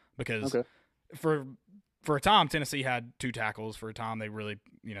 linebackers because for a time Tennessee had 2 tackles. For a time they really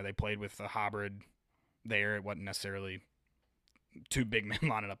they played with a hybrid there. It wasn't necessarily 2 big men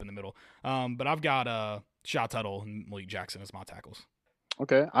lining up in the middle. But I've got Shy Tuttle and Malik Jackson as my tackles.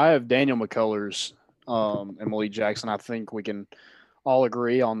 Okay, I have Daniel McCullers and Malik Jackson. I think we can all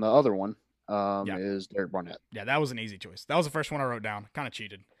agree on the other one. Is Derek Barnett. Yeah, that was an easy choice. That was the first one I wrote down. Kind of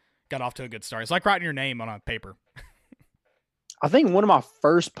cheated. Got off to a good start. It's like writing your name on a paper. I think one of my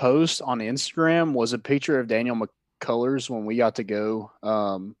first posts on Instagram was a picture of Daniel McCullers when we got to go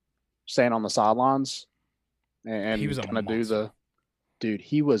stand on the sidelines and he was kind of do the – dude,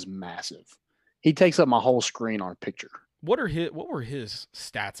 he was massive. He takes up my whole screen on a picture. What were his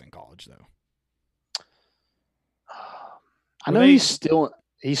stats in college, though? I know he's still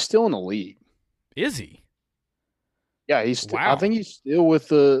in the league. Is he? Yeah, I think he's still with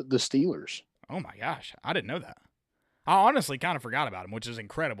the Steelers. Oh my gosh, I didn't know that. I honestly kind of forgot about him, which is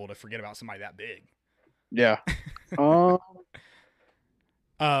incredible to forget about somebody that big. Yeah. Um.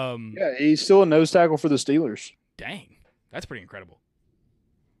 Um, Yeah, he's still a nose tackle for the Steelers. dang, that's pretty incredible.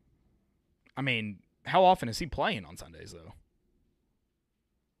 I mean, how often is he playing on Sundays though?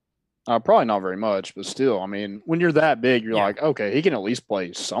 Probably not very much, but still, I mean, when you're that big, you're Yeah. like, okay, he can at least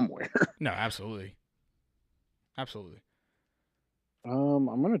play somewhere. No, absolutely, absolutely.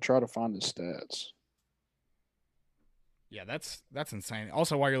 I'm gonna try to find his stats. Yeah, that's insane.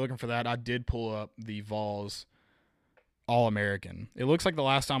 Also, while you're looking for that, I did pull up the Vols All American. It looks like the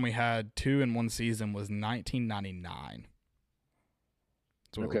last time we had 2 in one season was 1999.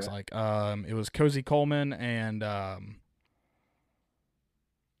 That's what it looks like. It was Cozy Coleman and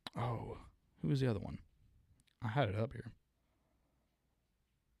who was the other one? I had it up here.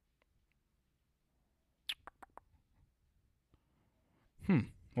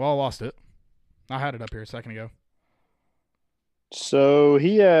 Well, I lost it. I had it up here a second ago. So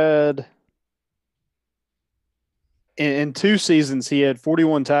he had in 2 seasons he had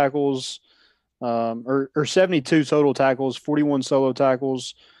 41 tackles, or 72 total tackles, 41 solo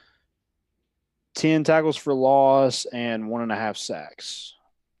tackles, 10 tackles for loss, and 1.5 sacks.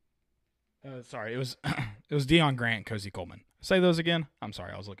 Sorry, it was it was Deion Grant, Cozy Coleman. Say those again. I'm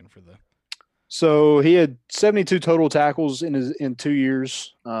sorry, I was looking for the. So he had 72 total tackles in 2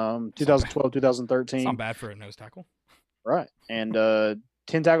 years, 2012, 2013. It's not bad for a nose tackle. Right. And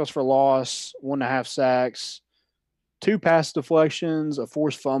 10 tackles for loss, 1.5 sacks, 2 pass deflections, a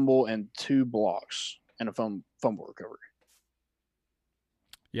forced fumble, and 2 blocks and a fumble recovery.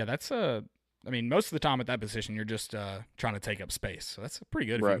 Yeah, that's I mean, most of the time at that position, you're just trying to take up space. So that's pretty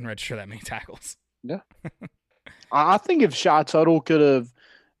good if you can register that many tackles. Yeah. I think if Shy Tuttle could have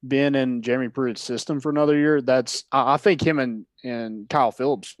been in Jeremy Pruitt's system for another year, I think him and Kyle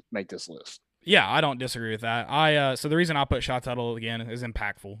Phillips make this list. Yeah, I don't disagree with that. So the reason I put Shy Tuttle again is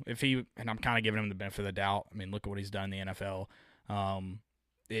impactful. And I'm kind of giving him the benefit of the doubt. I mean, look at what he's done in the NFL.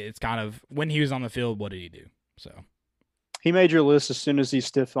 It's kind of when he was on the field, what did he do? So he made your list as soon as he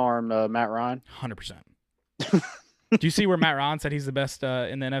stiff armed Matt Ryan. 100%. Do you see where Matt Ryan said he's the best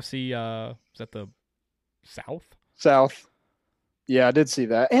in the NFC? Is that the South? South. Yeah, I did see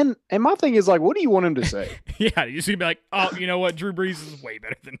that. And my thing is, like, what do you want him to say? Yeah, you see, be like, oh, you know what? Drew Brees is way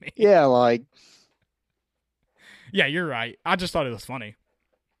better than me. Yeah, like. Yeah, you're right. I just thought it was funny.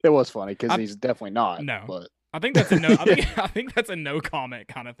 It was funny because he's definitely not. No, but I think that's a no. I think that's a no comment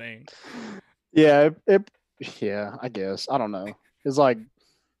kind of thing. Yeah, yeah, I guess. I don't know. It's like,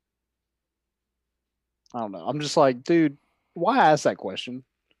 I don't know. I'm just like, dude, why ask that question?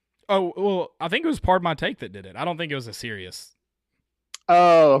 Oh, well, I think it was Pardon My Take that did it. I don't think it was a serious.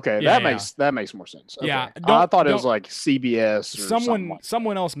 Oh, okay. That makes more sense. Okay. Yeah, I thought it was like CBS or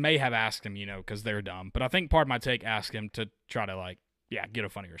someone else may have asked him, because they're dumb. But I think Pardon My Take asked him to try to get a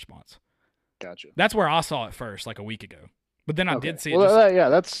funny response. Gotcha. That's where I saw it first, like a week ago. But then I did see it. Well,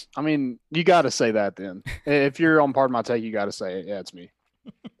 that's. I mean, you got to say that then. If you're on Pardon My Take, you got to say it. Yeah, it's me.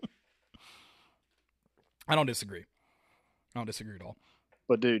 I don't disagree. I don't disagree at all.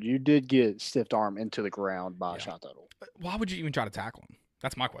 But dude, you did get stiff arm into the ground by Shy Tuttle. Why would you even try to tackle him?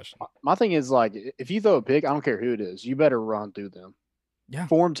 That's my question. My thing is, like, if you throw a pick, I don't care who it is, you better run through them. Yeah.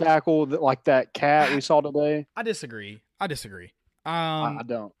 Form tackle like that cat we saw today. I disagree. I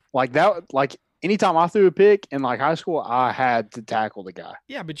don't like that. Like anytime I threw a pick in like high school, I had to tackle the guy.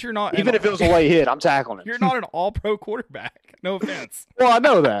 Yeah, but you're not. Even if it was a late hit, I'm tackling him. You're not an all-pro quarterback. No offense. Well, I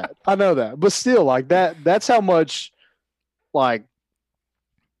know that. But still, like that's how much. Like,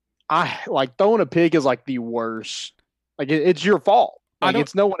 I like throwing a pick is like the worst. Like it's your fault. Like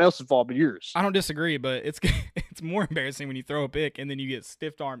it's no one else's fault but yours. I don't disagree, but it's more embarrassing when you throw a pick and then you get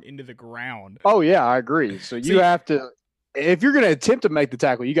stiff armed into the ground. Oh yeah, I agree. So you have to, if you're going to attempt to make the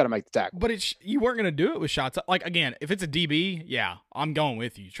tackle, you got to make the tackle. But you weren't going to do it with shots. Like again, if it's a DB, yeah, I'm going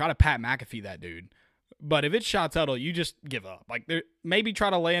with you. Try to Pat McAfee that dude. But if it's Shy Tuttle, you just give up. Like maybe try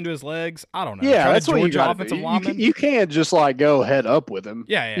to lay into his legs. I don't know. Yeah, that's what you got to do. You can't just like go head up with him.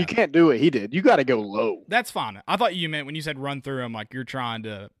 Yeah. You can't do what he did. You got to go low. That's fine. I thought you meant when you said run through him, like you're trying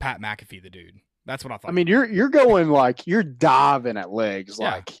to Pat McAfee the dude. That's what I thought. I mean, you're going like you're diving at legs,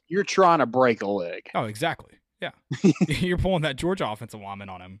 like you're trying to break a leg. Oh, exactly. Yeah, you're pulling that Georgia offensive lineman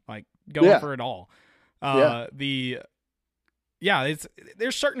on him, like going for it all. There's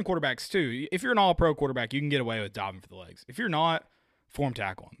certain quarterbacks too. If you're an all-pro quarterback, you can get away with diving for the legs. If you're not, form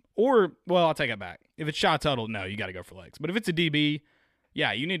tackle him. Or, well, I'll take it back. If it's Shy Tuttle, no, you got to go for legs. But if it's a DB,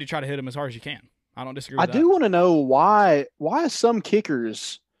 yeah, you need to try to hit him as hard as you can. I don't disagree with that. I do want to know why some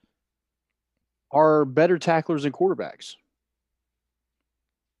kickers are better tacklers than quarterbacks.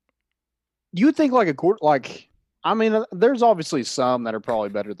 you would think like a court, like, I mean, there's obviously some that are probably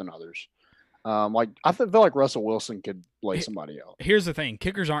better than others. Like feel like Russell Wilson could lay somebody out. Here's the thing: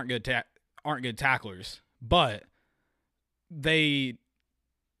 kickers aren't good tacklers, but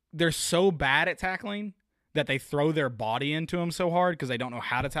they're so bad at tackling that they throw their body into him so hard because they don't know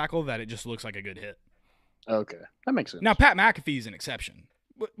how to tackle that it just looks like a good hit. Okay, that makes sense. Now Pat McAfee's an exception,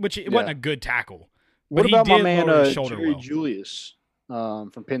 which it wasn't a good tackle. What about my man Jerry Julius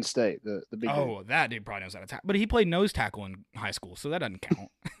from Penn State? The big dude. That dude probably knows how to tackle, but he played nose tackle in high school, so that doesn't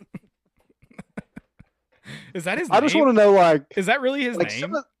count. Is that his name? I just want to know, like, is that really his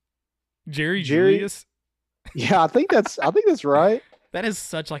name? Jerry Julius? Yeah, I think that's right. That is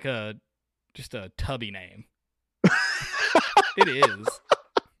such like just a tubby name. It is.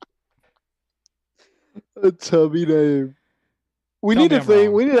 A tubby name. We need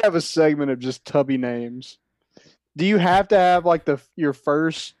to have a segment of just tubby names. Do you have to have like your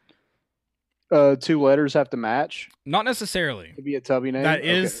first 2 letters have to match? Not necessarily. To be a tubby name.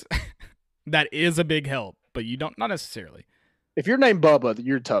 That is a big help, but you don't, not necessarily. If you're named Bubba,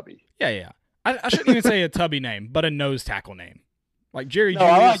 you're Tubby. Yeah. I shouldn't even say a tubby name, but a nose tackle name. Like Jerry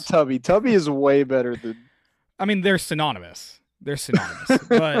Julius. I like Tubby. Tubby is way better than... I mean, they're synonymous.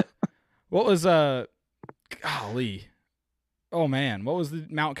 But what was, golly. Oh, man. What was the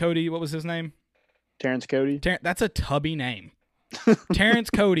Mount Cody? What was his name? Terrence Cody. That's a tubby name.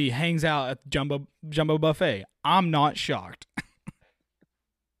 Terrence Cody hangs out at Jumbo Buffet. I'm not shocked.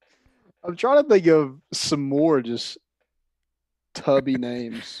 I'm trying to think of some more just tubby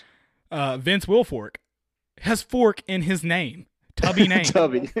names. Vince Wilfork has fork in his name. Tubby name.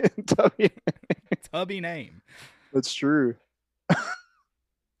 Tubby name. That's true.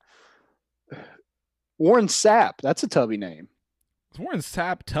 Warren Sapp. That's a tubby name. Was Warren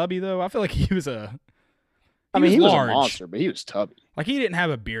Sapp tubby though? I feel like he was a. He was a monster, but he was tubby. Like he didn't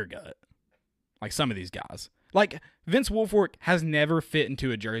have a beer gut, like some of these guys. Like Vince Wilfork has never fit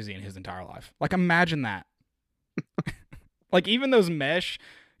into a jersey in his entire life. Like imagine that. Like even those mesh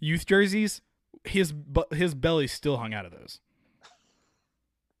youth jerseys, his belly still hung out of those.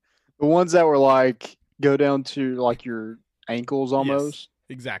 The ones that were like go down to like your ankles almost. Yes,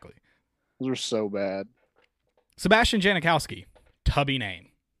 exactly. Those are so bad. Sebastian Janikowski, tubby name.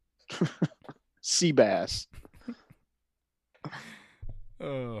 Seabass.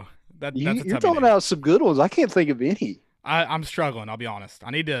 Oh, that's you're talking about some good ones. I can't think of any. I'm struggling. I'll be honest.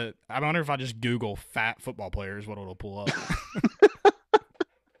 I wonder if I just Google fat football players, what it'll pull up.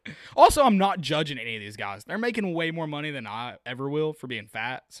 Also, I'm not judging any of these guys. They're making way more money than I ever will for being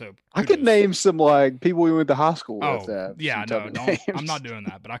fat. So I could name some like people we went to high school with. That yeah, no, I'm not doing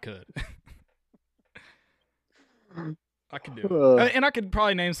that, but I could. I could do it, and I could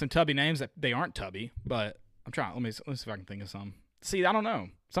probably name some tubby names that they aren't tubby. But I'm trying. Let me see if I can think of some. See, I don't know.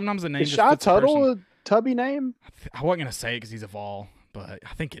 Sometimes the name is Shy Tuttle a tubby name? I wasn't gonna say it because he's a Vol, but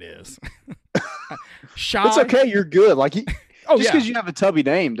I think it is. Shy. It's okay. You're good. Like just because you have a tubby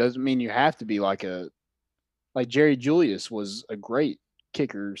name doesn't mean you have to be like Jerry Julius was a great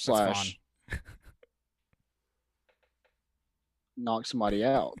kicker / knock somebody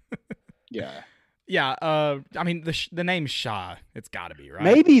out. Yeah. Yeah, I mean the name's Shy. It's got to be right.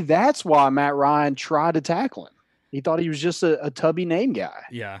 Maybe that's why Matt Ryan tried to tackle him. He thought he was just a tubby name guy.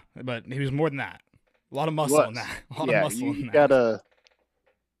 Yeah, but he was more than that. A lot of muscle in that.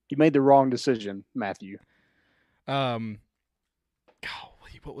 You made the wrong decision, Matthew.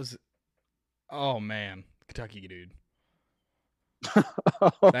 What was it? Oh man, Kentucky dude.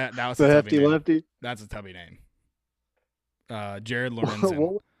 that was the a hefty name. lefty. That's a tubby name. Jared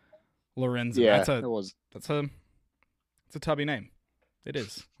Lorenzen. Lorenzen. Yeah, that's a tubby name. It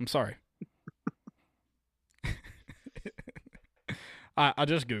is. I'm sorry. I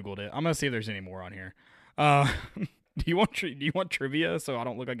just Googled it. I'm gonna see if there's any more on here. Do you want trivia so I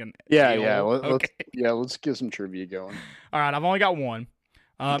don't look like an let's get some trivia going. All right, I've only got one,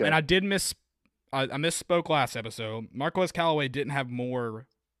 and I misspoke last episode. Marquez Callaway didn't have more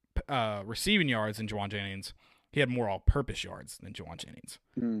receiving yards than Jauan Jennings. He had more all-purpose yards than Jauan Jennings,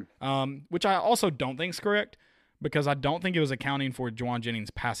 which I also don't think is correct because I don't think it was accounting for Jauan Jennings'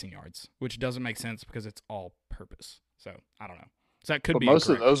 passing yards, which doesn't make sense because it's all-purpose. So I don't know. So that could be most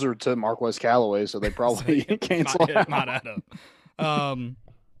incorrect. Of those are to Marquez Callaway, so they probably cancel out. Not add up.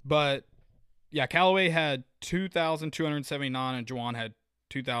 But yeah, Callaway had 2,279 and Jauan had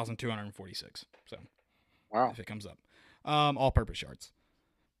 2,246. So wow, if it comes up, all-purpose yards.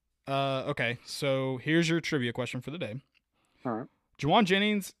 Okay, so here's your trivia question for the day. All right, Jauan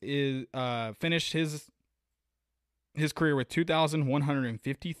Jennings is finished his career with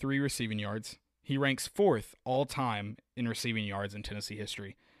 2,153 receiving yards. He ranks 4th all-time in receiving yards in Tennessee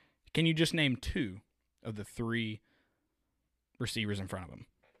history. Can you just name 2 of the 3 receivers in front of him?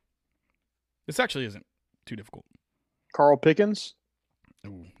 This actually isn't too difficult. Carl Pickens.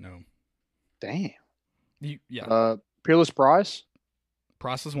 Ooh, no. Damn. Yeah. Peerless Price.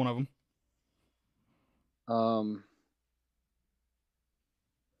 Price is one of them.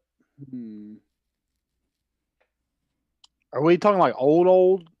 Are we talking like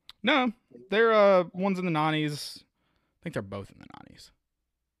old? No, they're one's in the 90s. I think they're both in the 90s.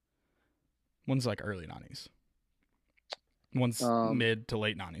 One's like early 90s. One's mid to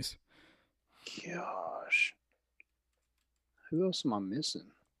late 90s. Gosh. Who else am I missing?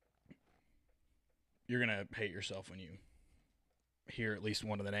 You're going to hate yourself when you hear at least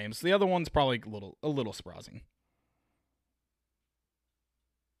one of the names. The other one's probably a little surprising.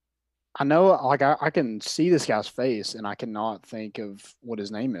 I know, like, I can see this guy's face, and I cannot think of what his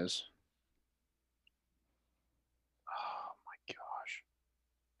name is. Oh, my gosh.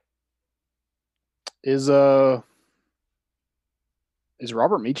 Is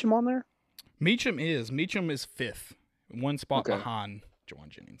Robert Meacham on there? Meacham is 5th. One spot behind Jauan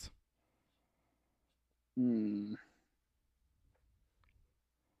Jennings.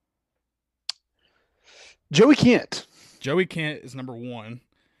 Joey Kent. Joey Kent is number 1.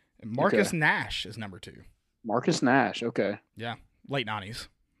 And Marcus Nash is number 2. Marcus Nash, okay. Yeah, late 90s.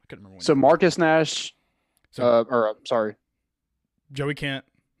 I couldn't remember when. So Marcus Nash, sorry. Joey Kent,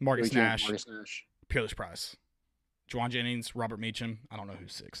 Marcus Nash, Peerless Price. Jauan Jennings, Robert Meacham. I don't know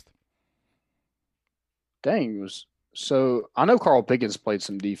who's 6th. Dang, so I know Carl Pickens played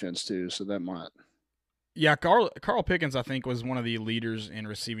some defense too, so that might. Yeah, Carl Pickens, I think, was one of the leaders in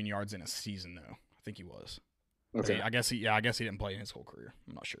receiving yards in a season, though. I think he was. Okay. I guess he didn't play in his whole career.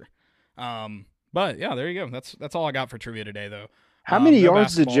 I'm not sure. But yeah, there you go. That's all I got for trivia today, though. How many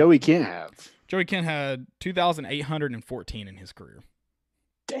yards did Joey Kent have? Joey Kent had 2,814 in his career.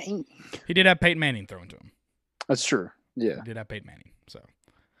 Dang. He did have Peyton Manning thrown to him. That's true. Yeah. He did have Peyton Manning. So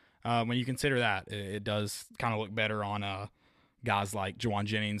when you consider that, it does kind of look better on guys like Jauan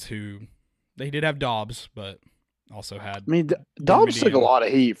Jennings, who they did have Dobbs, but also had. I mean, Dobbs took a lot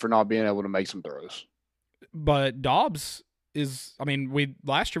of heat for not being able to make some throws. But Dobbs is, I mean,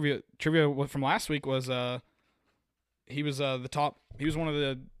 last trivia from last week was he was the top. He was one of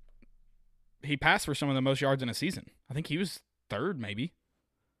the. He passed for some of the most yards in a season. I think he was 3rd, maybe.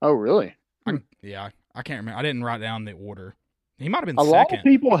 Oh, really? I can't remember. I didn't write down the order. He might have been a second. lot of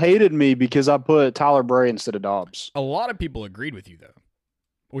people hated me because I put Tyler Bray instead of Dobbs. A lot of people agreed with you, though,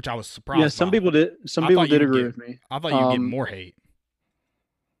 which I was surprised. Yeah, some people did. Some people did agree with me. I thought you'd get more hate.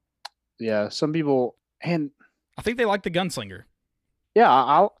 Yeah, some people, and I think they like the gunslinger.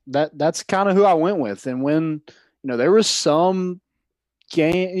 Yeah, that's kind of who I went with. And when there was some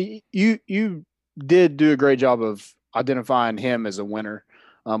game, you did do a great job of identifying him as a winner.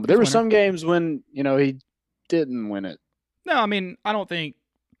 But there were some games when he didn't win it. No, I mean I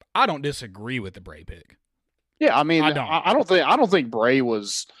don't disagree with the Bray pick. Yeah, I mean I don't think Bray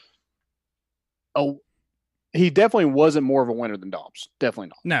was. He definitely wasn't more of a winner than Dobbs. Definitely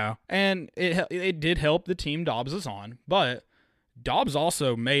not. No, and it did help the team Dobbs is on, but Dobbs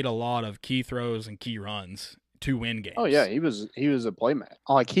also made a lot of key throws and key runs to win games. Oh yeah, he was a playmaker.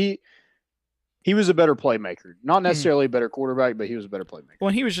 Like he was a better playmaker. Not necessarily a better quarterback, but he was a better playmaker.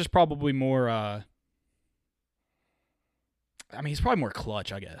 Well, he was just probably more I mean, he's probably more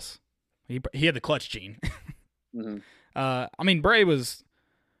clutch, I guess. He had the clutch gene. Mm-hmm. I mean, Bray was.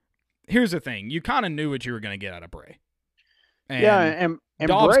 Here's the thing: you kind of knew what you were going to get out of Bray. And and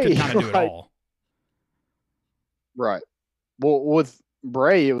Dobbs Bray could kind of do it all. Right. Well, with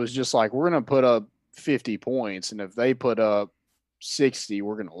Bray, it was just like we're going to put up 50 points, and if they put up 60,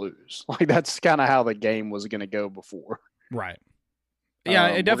 we're going to lose. Like that's kind of how the game was going to go before. Right. Yeah,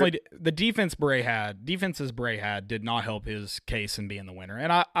 it definitely. The defenses Bray had did not help his case in being the winner,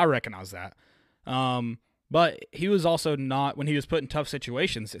 and I recognize that. But he was also not, when he was put in tough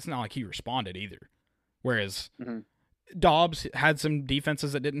situations, it's not like he responded either. Whereas Dobbs had some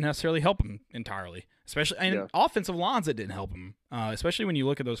defenses that didn't necessarily help him entirely, especially and offensive lines that didn't help him, especially when you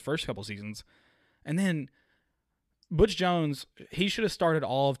look at those first couple seasons. And then Butch Jones, he should have started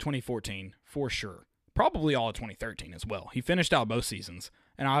all of 2014 for sure. Probably all of 2013 as well. He finished out both seasons,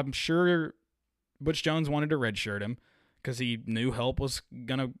 and I'm sure Butch Jones wanted to redshirt him because he knew help was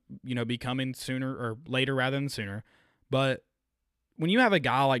gonna, be coming sooner or later rather than sooner. But when you have a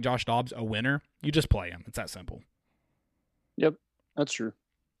guy like Josh Dobbs, a winner, you just play him. It's that simple. Yep, that's true.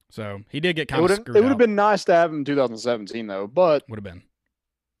 So he did get kind of screwed up. It would have been nice to have him in 2017 though, but would have been.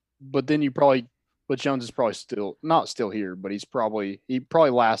 But then you probably But Jones is probably not still here, but he probably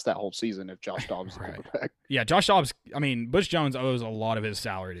lasts that whole season if Josh Dobbs is Right. quarterback. Yeah, Josh Dobbs. I mean, Butch Jones owes a lot of his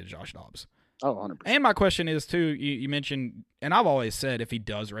salary to Josh Dobbs. Oh, 100%. And my question is too. You mentioned, and I've always said, if he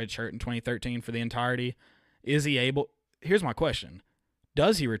does redshirt in 2013 for the entirety, is he able? Here's my question: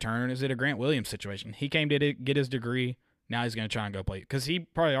 does he return? Or is it a Grant Williams situation? He came to get his degree. Now he's going to try and go play because he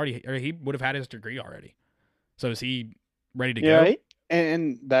probably he would have had his degree already. So is he ready to go? Yeah,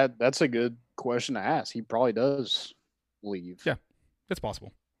 and that's a good question to ask. He probably does leave. Yeah, it's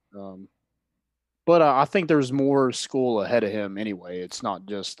possible. But I think there's more school ahead of him anyway. It's not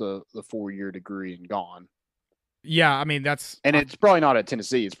just the 4-year degree and gone. Yeah, I mean it's probably not at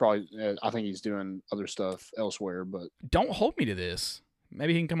Tennessee. It's probably I think he's doing other stuff elsewhere. But don't hold me to this.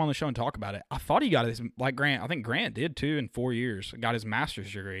 Maybe he can come on the show and talk about it. I thought he got his, like Grant. I think Grant did too in 4 years. Got his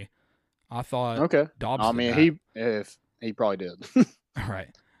master's degree. I thought okay. Dobbs. I mean, he probably did. Right.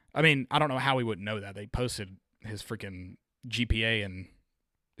 I mean, I don't know how we wouldn't know that. They posted his freaking GPA and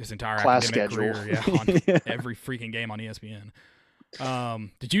his entire class academic schedule. Career, on every freaking game on ESPN.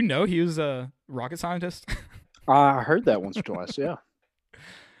 Did you know he was a rocket scientist? I heard that once or twice. Yeah.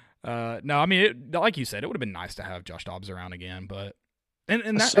 No, I mean, like you said, it would have been nice to have Josh Dobbs around again, but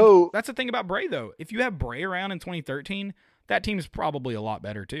that's the thing about Bray though. If you have Bray around in 2013, that team is probably a lot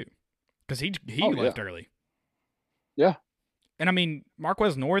better too, because he left early. Yeah. And I mean,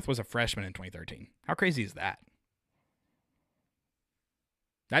 Marquez North was a freshman in 2013. How crazy is that?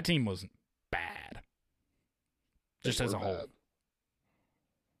 That team was bad, just as a whole.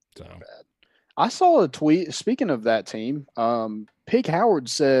 So bad. I saw a tweet. Speaking of that team, Pig Howard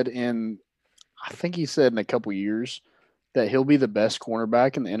said I think he said in a couple years that he'll be the best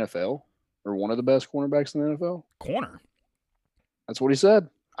cornerback in the NFL, or one of the best cornerbacks in the NFL. Corner. That's what he said.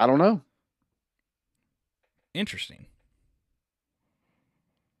 I don't know. Interesting.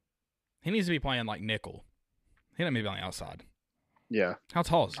 He needs to be playing like nickel. He doesn't need to be on the outside. Yeah. How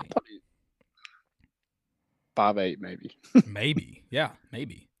tall is he? 5'8", maybe. Maybe. Yeah,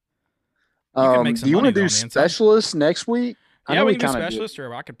 maybe. Do you want to do specialists next week? Yeah, we can do specialists,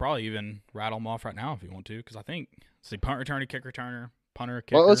 or I could probably even rattle them off right now if you want to, because I think it's punt returner, kick returner, punter,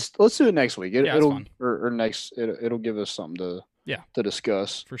 kicker. Well, let's do it next week. It'll fun. or next. It'll give us something to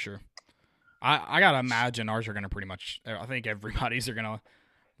discuss for sure. I gotta imagine ours are gonna pretty much. I think everybody's are gonna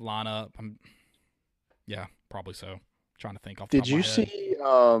line up. Yeah, probably so. Trying to think off the top of my head. Did you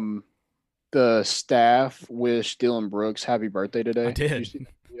see the staff wish Dylan Brooks happy birthday today? I did.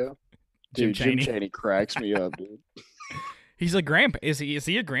 Yeah. Dude, Jim Chaney cracks me up, dude. He's a is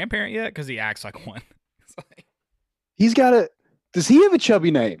he a grandparent yet? Because he acts like one. He's got a. Does he have a chubby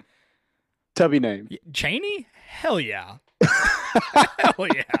name? Chaney? Hell yeah. Hell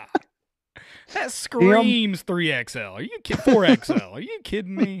yeah. That screams 3XL. Are you kidding? 4XL. Are you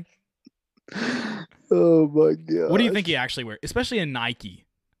kidding me? Oh my god! What do you think he actually wears? Especially in Nike.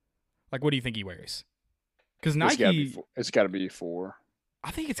 Like, what do you think he wears? Because Nike, it's got to be 4.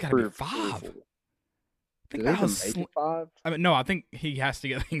 I think it's got to be 5. Think about how 5. I mean, no, I think he has to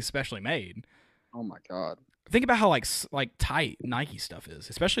get things specially made. Oh my god! Think about how like tight Nike stuff is,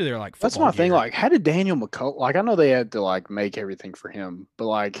 especially their like. That's my thing. Like, how did Daniel McCullough? Like, I know they had to like make everything for him, but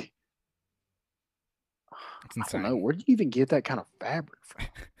like, I don't know. Where do you even get that kind of fabric from?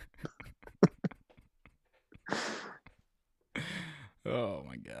 Oh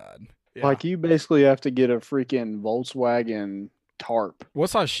my god! Yeah. Like, you basically have to get a freaking Volkswagen tarp.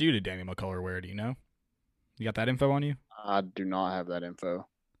 What size shoe did Danny McCullough wear? Do you know? You got that info on you? I do not have that info.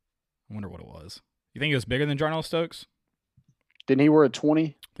 I wonder what it was. You think it was bigger than Jarnell Stokes? Didn't he wear a 20?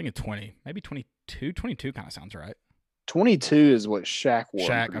 I think a 20, maybe 22. 22 kind of sounds right. 22 is what Shaq wore.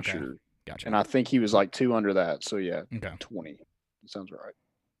 Shaq, okay. Sure. Gotcha. And I think he was like 2 under that. So yeah, okay. 20. That sounds right.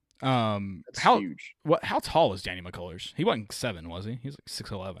 That's huge. How tall was Danny McCullers? He wasn't 7, was he? He was like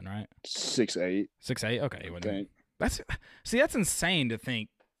 6'11", right? 6'8". 6'8". Okay, he wasn't. That's insane to think.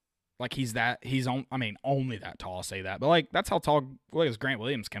 Like only that tall. I'll say that, but like that's how tall. What is Grant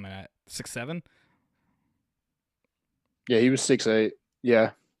Williams coming at 6'7"? Yeah, he was 6'8".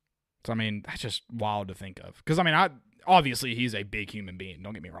 Yeah. So I mean, that's just wild to think of. Because I mean, obviously he's a big human being.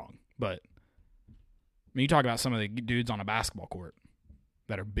 Don't get me wrong, but I mean, you talk about some of the dudes on a basketball court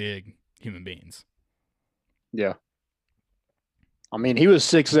that are big human beings. Yeah. I mean, he was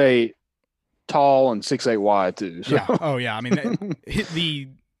 6'8", tall and 6'8" wide too. So. Yeah. Oh yeah. I mean, the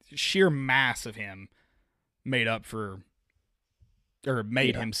sheer mass of him made him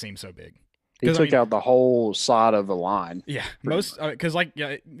seem so big. He took out the whole side of the line. Yeah, because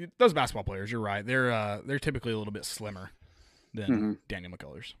those basketball players, you're right. They're typically a little bit slimmer than Daniel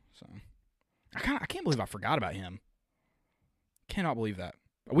McCullers. So I can't believe I forgot about him. Cannot believe that.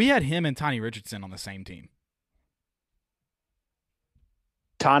 We had him and Tiny Richardson on the same team.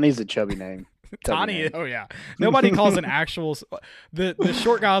 Tiny's a chubby name. Tiny, oh yeah. Nobody calls an actual. The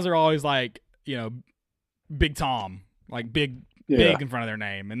short guys are always like, Big Tom, like big in front of their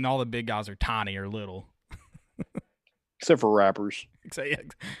name, and all the big guys are tiny or little. Except for rappers.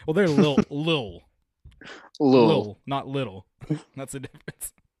 Well, they're little, not little. That's the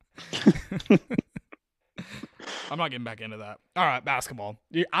difference. I'm not getting back into that. All right, basketball.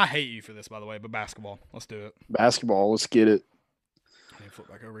 I hate you for this, by the way, but basketball. Let's do it. Basketball. Let's get it. I need to flip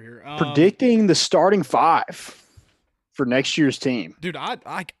back over here. Predicting the starting five for next year's team. Dude, I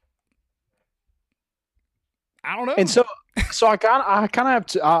don't know. And so I kind of have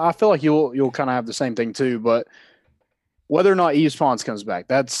to. I feel like you'll kind of have the same thing too. But whether or not Yves Pons comes back,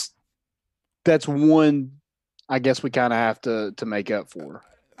 that's one. I guess we kind of have to make up for.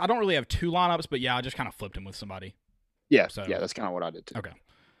 I don't really have two lineups, but yeah, I just kind of flipped him with somebody. Yeah, so that's kind of what I did too. Okay.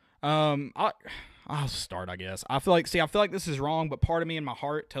 I'll start, I guess. I feel like this is wrong, but part of me in my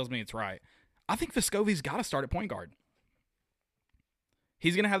heart tells me it's right. I think Vescovi's got to start at point guard.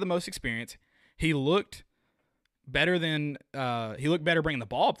 He's going to have the most experience. He looked better bringing the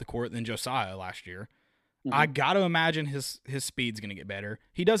ball up the court than Josiah last year. Mm-hmm. I got to imagine his speed's going to get better.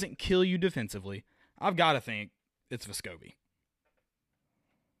 He doesn't kill you defensively. I've got to think it's Vescovi.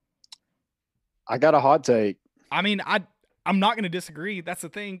 I got a hot take. I mean, I'm not going to disagree. That's the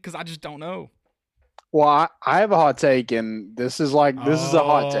thing, because I just don't know. Well, I have a hot take, and this is a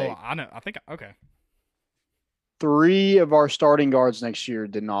hot take. I know. I think okay. 3 of our starting guards next year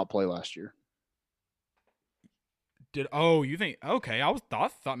did not play last year. You think okay? I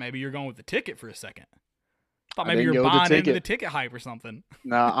thought maybe you're going with the ticket for a second. Thought maybe you're buying into the ticket hype or something.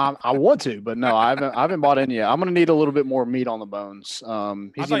 No, I want to, but no, I haven't bought in yet. I'm gonna need a little bit more meat on the bones. I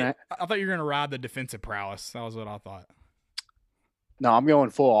thought you were gonna ride the defensive prowess. That was what I thought. No, I'm going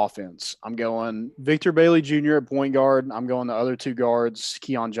full offense. I'm going Victor Bailey Jr. at point guard. I'm going the other 2 guards,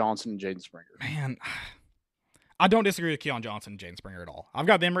 Keon Johnson and Jaden Springer. Man, I don't disagree with Keon Johnson and Jaden Springer at all. I've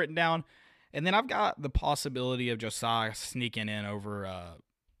got them written down, and then I've got the possibility of Josiah sneaking in over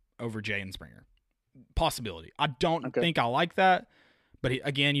Jaden Springer. Possibility. I don't think I like that, but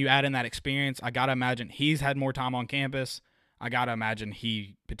again, you add in that experience. I gotta imagine he's had more time on campus. I gotta imagine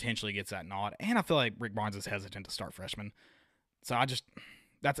he potentially gets that nod, and I feel like Rick Barnes is hesitant to start freshmen. So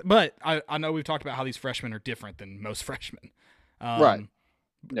but I know we've talked about how these freshmen are different than most freshmen. Right.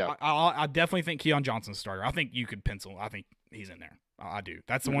 Yeah. I definitely think Keon Johnson's starter. I think you could pencil. I think he's in there. I do.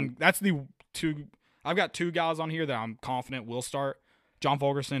 That's the one. That's the 2. I've got 2 guys on here that I'm confident will start: John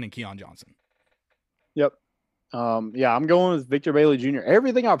Fulgerson and Keon Johnson. Yep. I'm going with Victor Bailey Jr.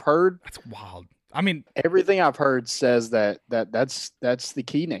 Everything I've heard. That's wild. I mean, everything I've heard says that's the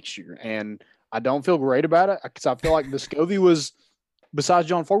key next year, and I don't feel great about it because I feel like Vescovi was, besides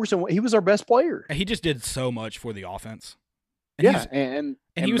John Fulgerson, he was our best player. He just did so much for the offense. And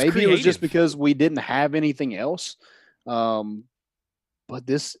maybe creative. It was just because we didn't have anything else. But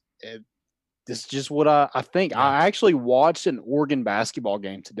this is just what I think. Yeah. I actually watched an Oregon basketball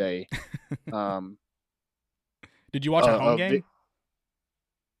game today. Did you watch a home game?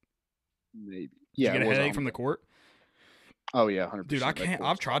 Maybe. Yeah. Did you get a headache from the court? Oh yeah, 100%. Dude, I can't.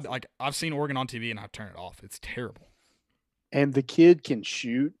 I've tried. I've seen Oregon on TV and I've turned it off. It's terrible. And the kid can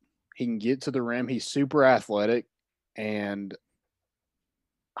shoot. He can get to the rim. He's super athletic, and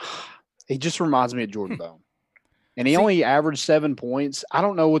he just reminds me of Jordan Bone. And he only averaged 7 points. I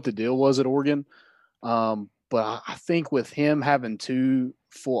don't know what the deal was at Oregon, but I think with him having 2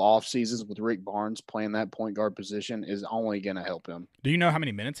 full off seasons with Rick Barnes playing that point guard position is only going to help him. Do you know how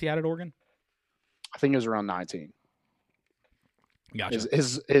many minutes he had at Oregon? I think it was around 19. Gotcha.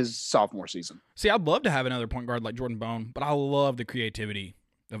 His sophomore season. See, I'd love to have another point guard like Jordan Bone, but I love the creativity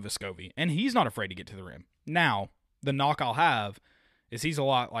of Vescovi, and he's not afraid to get to the rim. Now, the knock I'll have is he's a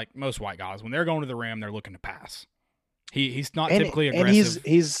lot like most white guys. When they're going to the rim, they're looking to pass. He's not typically aggressive. And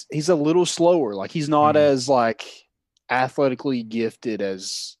he's a little slower. Like he's not as like athletically gifted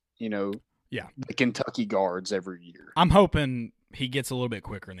as, the Kentucky guards every year. I'm hoping he gets a little bit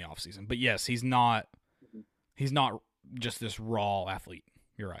quicker in the offseason. But yes, he's not just this raw athlete.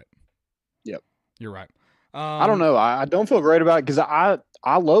 You're right. Yep. You're right. I don't know. I don't feel great about it because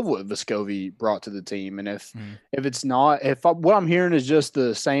I love what Vescovi brought to the team. And if it's not, what I'm hearing is just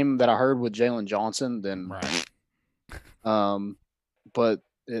the same that I heard with Jalen Johnson, then right. But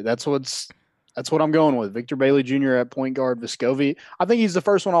that's what I'm going with. Victor Bailey Jr. at point guard, Vescovi. I think he's the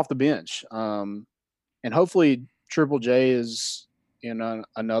first one off the bench. And hopefully Triple J is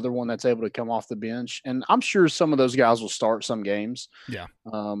another one that's able to come off the bench. And I'm sure some of those guys will start some games. Yeah.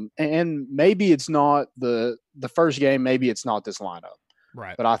 And maybe it's not the first game. Maybe it's not this lineup.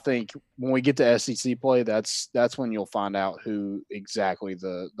 Right. But I think when we get to SEC play, that's when you'll find out who exactly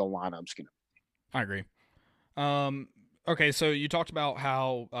the lineup's going to. I agree. Okay, so you talked about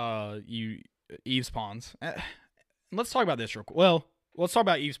how Eves Pons. Let's talk about this real quick. Well, let's talk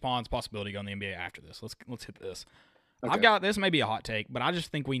about Eves Pons' possibility going to the NBA after this. Let's hit this. Okay. I've got this may be a hot take, but I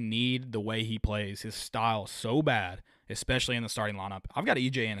just think we need the way he plays, his style so bad, especially in the starting lineup. I've got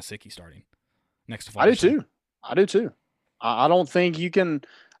EJ Anosike starting next to Fulkerson. I do too. I don't think you can.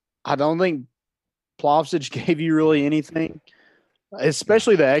 I don't think Plavsic gave you really anything,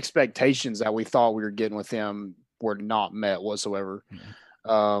 especially the expectations that we thought we were getting with him were not met whatsoever.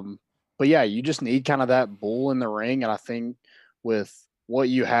 Mm-hmm. But yeah, you just need kind of that bull in the ring, and I think with what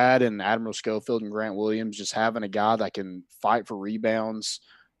you had in Admiral Schofield and Grant Williams, just having a guy that can fight for rebounds,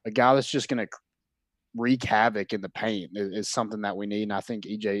 a guy that's just going to wreak havoc in the paint is something that we need. And I think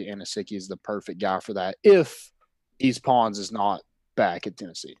EJ Anosike is the perfect guy for that if Eves Pons is not back at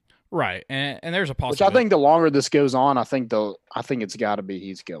Tennessee. Right. And there's a possibility. Which I think the longer this goes on, I think it's got to be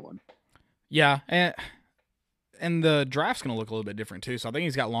he's going. Yeah. And the draft's going to look a little bit different too. So I think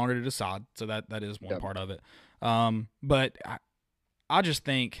he's got longer to decide. So that is one part of it. But I just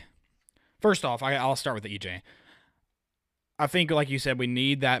think, first off, I'll start with EJ. I think, like you said, we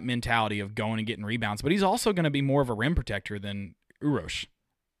need that mentality of going and getting rebounds, but he's also going to be more of a rim protector than Urosh.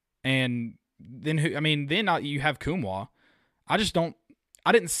 And then you have Kumwa. I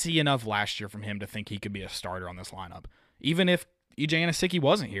didn't see enough last year from him to think he could be a starter on this lineup. Even if EJ Anosike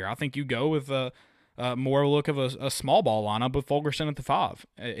wasn't here, I think you go with more look of a small ball lineup with Fulkerson at the 5.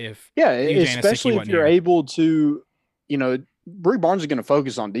 Especially if you're able to, Bree Barnes is going to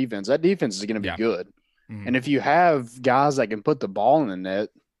focus on defense. That defense is going to be good. Mm-hmm. And if you have guys that can put the ball in the net,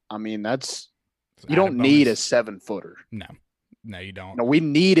 I mean, you don't need a 7-footer. No, you don't. No, we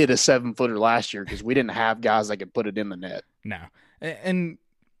needed a 7-footer last year because we didn't have guys that could put it in the net. No. And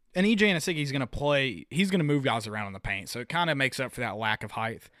EJ Anosike is going to play. He's going to move guys around in the paint, so it kind of makes up for that lack of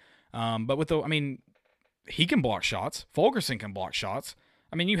height. But he can block shots. Fulkerson can block shots.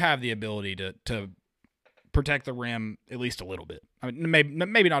 I mean, you have the ability to protect the rim at least a little bit. I mean,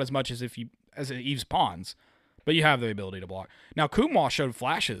 maybe not as much as Eves Pons, but you have the ability to block. Now, Kumwa showed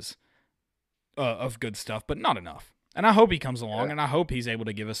flashes of good stuff, but not enough. And I hope he comes along, and I hope he's able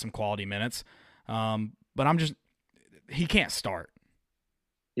to give us some quality minutes. But he can't start.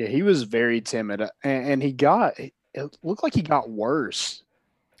 Yeah, he was very timid, and it looked like he got worse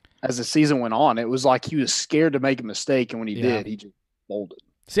as the season went on. It was like he was scared to make a mistake, and when he did, he just folded.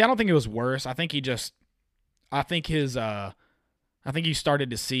 See, I don't think it was worse. I think he started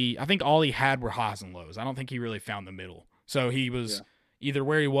to see, I think all he had were highs and lows. I don't think he really found the middle. So he was either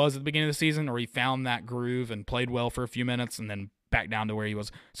where he was at the beginning of the season, or he found that groove and played well for a few minutes and then back down to where he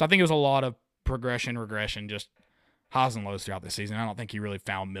was. So I think it was a lot of progression, regression, just highs and lows throughout the season. I don't think he really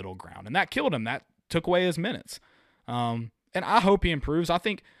found middle ground, and that killed him. That took away his minutes. And I hope he improves. I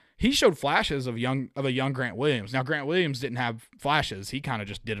think he showed flashes of a young Grant Williams. Now, Grant Williams didn't have flashes. He kind of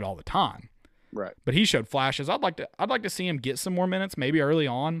just did it all the time. Right. But he showed flashes. I'd like to see him get some more minutes, maybe early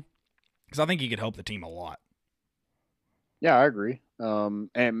on, because I think he could help the team a lot. Yeah, I agree.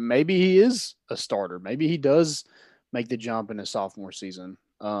 And maybe he is a starter. Maybe he does make the jump in his sophomore season.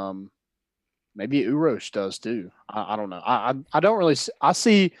 Maybe Urosh does too. I don't know. I don't really. I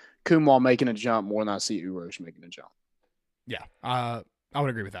see Kumwa making a jump more than I see Urosh making a jump. Yeah, I would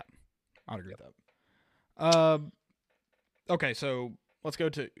agree with that. Okay, so let's go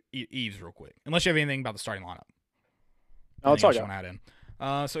to Eves real quick. Unless you have anything about the starting lineup. No, it's all good. Add in.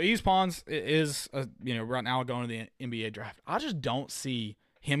 So Eves Pons is right now going to the NBA draft. I just don't see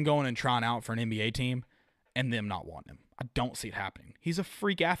him going and trying out for an NBA team and them not wanting him. I don't see it happening. He's a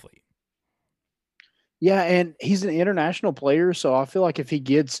freak athlete. Yeah, and he's an international player, so I feel like if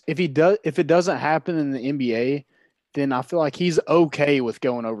it doesn't happen in the NBA, then I feel like he's okay with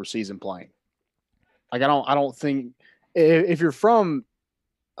going overseas and playing. Like I don't think if you're from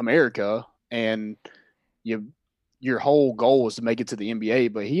America and your whole goal was to make it to the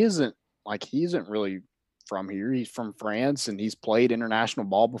NBA, but he isn't really from here. He's from France and he's played international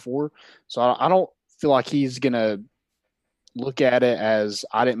ball before. So I don't feel like he's gonna look at it as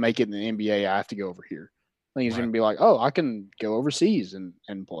I didn't make it in the NBA, I have to go over here. I think he's going to be like, oh, I can go overseas and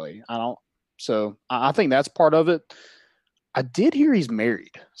play. So I think that's part of it. I did hear he's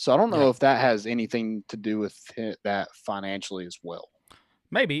married, so I don't know if that has anything to do with that financially as well.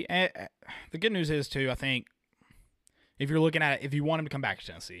 Maybe. The good news is too, I think if you're looking at it, if you want him to come back to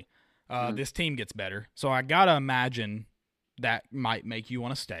Tennessee, this team gets better. So I got to imagine that might make you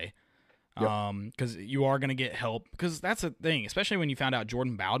want to stay. Because you are going to get help. Because that's the thing, especially when you found out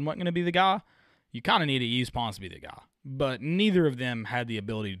Jordan Bowden wasn't going to be the guy, you kind of need Eves Pons to be the guy. but neither of them had the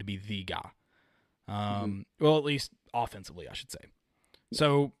ability to be the guy. Well, at least offensively, I should say.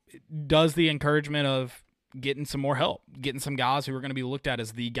 So does the encouragement of getting some more help, getting some guys who are going to be looked at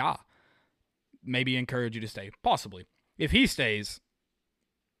as the guy, maybe encourage you to stay? Possibly. If he stays,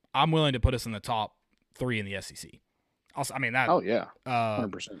 I'm willing to put us in the top 3 in the SEC. I mean, that. Oh, yeah.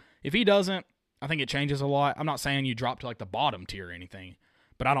 100%. If he doesn't, I think it changes a lot. I'm not saying you drop to like the bottom tier or anything,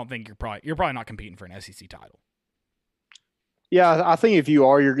 but I don't think you're probably not competing for an SEC title. Yeah, I think if you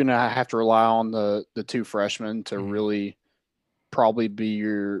are, you're going to have to rely on the 2 freshmen to really probably be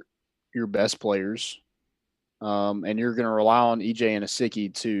your best players. And you're going to rely on EJ and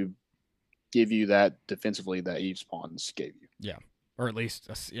Asiki to give you that defensively that Yves Pons gave you. Yeah. Or at least,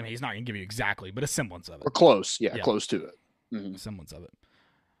 he's not going to give you exactly, but a semblance of it. Or close. Yeah, close to it. A semblance of it.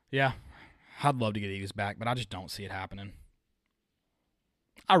 Yeah. I'd love to get Yves back, but I just don't see it happening.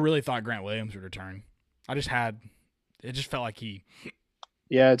 I really thought Grant Williams would return. It just felt like he.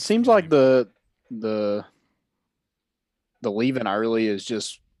 Yeah, it seems like the leaving early has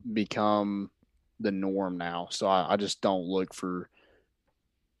just become the norm now. So I just don't look for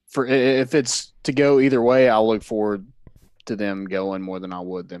if it's to go either way, I'll look forward to them going more than I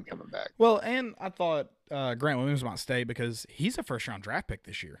would them coming back. Well, and I thought Grant Williams might stay because he's a first-round draft pick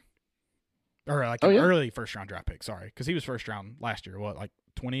this year. Or like an early first-round draft pick, sorry. Because he was first-round last year, like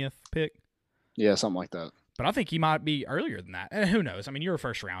 20th pick? Yeah, something like that. But I think he might be earlier than that. And who knows? I mean, you're a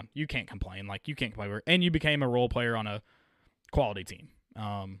first round. You can't complain. Like, you can't complain. And you became a role player on a quality team.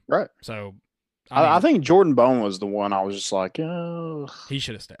 Right. So, I think Jordan Bone was the one I was just like, oh. He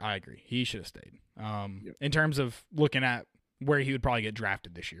should have stayed. I agree. He should have stayed. In terms of looking at where he would probably get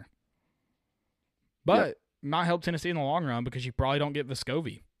drafted this year. But might help Tennessee in the long run because you probably don't get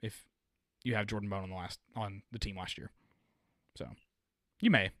Vescovi if you have Jordan Bone on the team last year. So,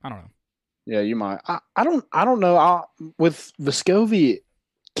 you may. I don't know. Yeah, you might. I don't know. With Vescovi,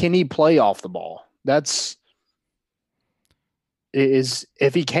 can he play off the ball?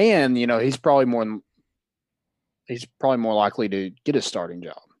 If he can, he's probably more likely to get a starting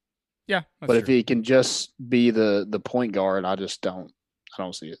job. Yeah, but if he can just be the point guard, I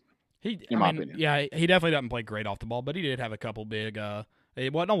don't see it. In my opinion. Yeah, he definitely doesn't play great off the ball, but he did have a couple big.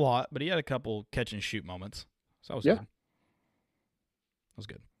 It wasn't a lot, but he had a couple catch and shoot moments. So that was good. That was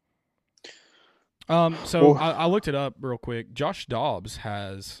good. So I looked it up real quick. Josh Dobbs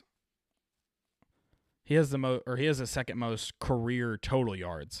has the second most career total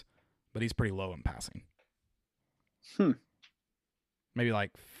yards, but he's pretty low in passing. Maybe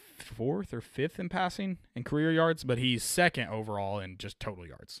like 4th or 5th in passing in career yards, but he's second overall in just total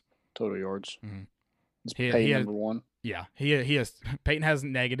yards. Total yards. Mm-hmm. Is Peyton number 1? Yeah, he has. Peyton has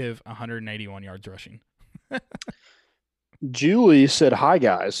negative 181 yards rushing. Julie said, "Hi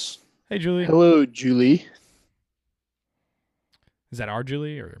guys." Hey, Julie. Hello, Julie. Is that our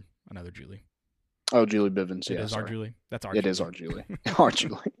Julie or another Julie? Oh, Julie Bivens. It is our Julie. That's our. It Julie. is our Julie. Our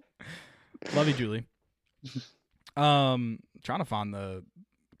Julie. Love you, Julie. Trying to find the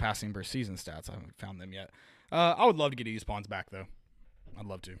passing per season stats. I haven't found them yet. I would love to get Yves Pons back though. I'd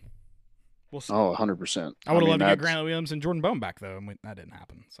love to. We'll see. Oh, 100%. I would have loved to get Grant Williams and Jordan Bone back though, and that didn't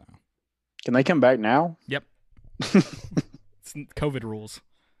happen. So. Can they come back now? Yep. It's COVID rules.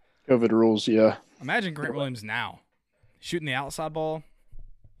 COVID rules, yeah. Imagine Grant Williams now shooting the outside ball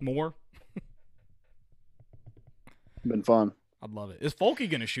more. Been fun. I'd love it. Is Folky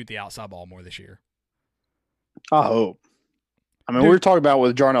going to shoot the outside ball more this year? I hope. I mean, we were talking about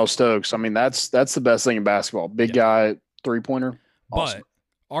with Jarnell Stokes. I mean, that's the best thing in basketball. Big guy, 3-pointer. Awesome. But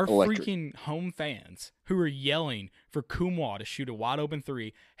our freaking home fans who are yelling for Kumwa to shoot a wide open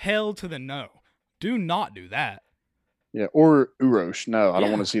 3, hell to the no. Do not do that. Yeah, or Urosh. No, I don't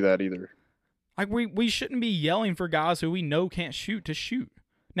want to see that either. Like we shouldn't be yelling for guys who we know can't shoot to shoot.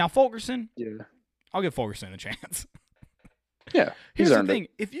 Now Fulkerson, I'll give Fulkerson a chance. Yeah, here's the thing: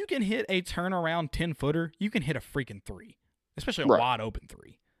 if you can hit a turnaround 10-footer, you can hit a freaking 3, especially a wide open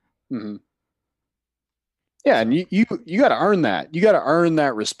 3. Mm-hmm. Yeah, and you got to earn that. You got to earn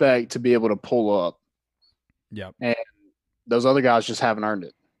that respect to be able to pull up. Yep. And those other guys just haven't earned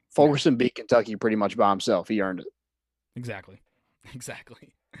it. Fulkerson beat Kentucky pretty much by himself. He earned it. Exactly.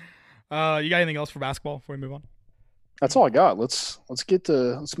 You got anything else for basketball before we move on? That's all I got. Let's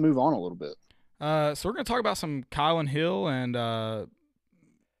move on a little bit. So we're going to talk about some Kylan Hill and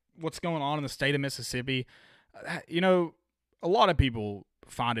what's going on in the state of Mississippi. A lot of people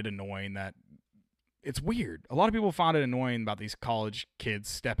find it annoying that it's weird. A lot of people find it annoying about these college kids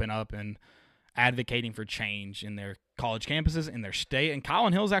stepping up and advocating for change in their college campuses in their state. And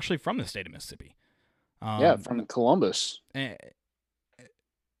Kylan Hill is actually from the state of Mississippi. From Columbus. I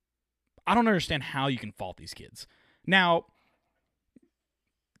don't understand how you can fault these kids. Now,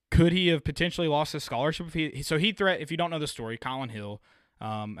 could he have potentially lost his scholarship if if you don't know the story, Colin Hill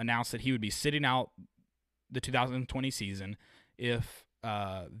announced that he would be sitting out the 2020 season if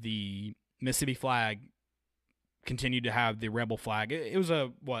the Mississippi flag continued to have the rebel flag. It was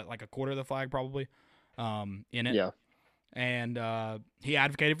like a quarter of the flag probably in it. Yeah. And he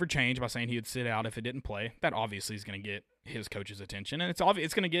advocated for change by saying he would sit out if it didn't play. That obviously is going to get his coach's attention, and it's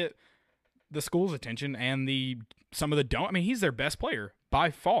going to get the school's attention and some of the don't. I mean, he's their best player by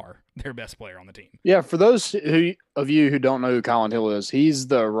far, their best player on the team. Yeah, for those of you who don't know who Colin Hill is, he's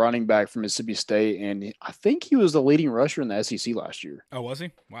the running back from Mississippi State, and I think he was the leading rusher in the SEC last year. Oh, was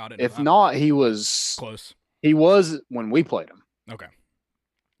he? Wow, I didn't if know that. not, he was close. He was when we played him. Okay,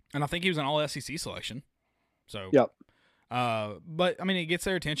 and I think he was an All SEC selection. So yep. But I mean, it gets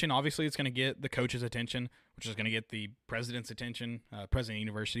their attention. Obviously, it's going to get the coach's attention, which is going to get the president's attention, president of the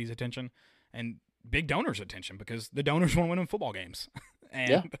university's attention, and big donors' attention because the donors want to win in football games.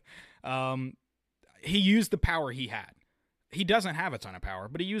 And he used the power he had. He doesn't have a ton of power,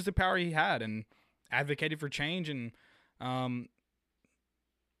 but he used the power he had and advocated for change. And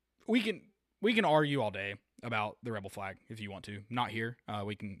we can argue all day about the rebel flag if you want to. Not here.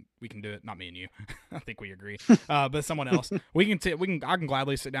 We can do it. Not me and you. I think we agree. But someone else. I can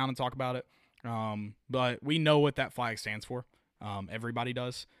gladly sit down and talk about it. But we know what that flag stands for. Everybody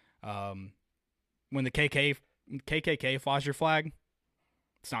does. When the KKK flies your flag,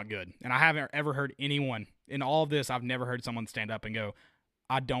 it's not good. And I haven't ever heard anyone in all of this. I've never heard someone stand up and go,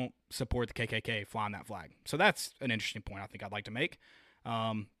 I don't support the KKK flying that flag. So that's an interesting point I think I'd like to make.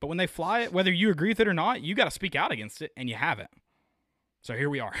 But when they fly it, whether you agree with it or not, you got to speak out against it, and you haven't. So here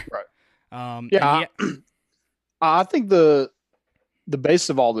we are. Right. I think the base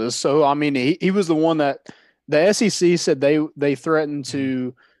of all this. So I mean, he was the one that the SEC said they threatened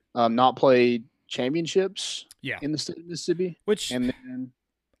to not play championships. In the state of Mississippi, and then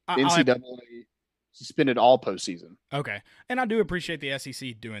the NCAA suspended all postseason. Okay, and I do appreciate the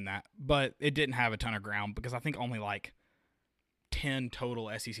SEC doing that, but it didn't have a ton of ground because I think only like 10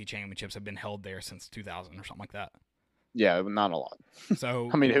 total SEC championships have been held there since 2000 or something like that. Yeah, not a lot. So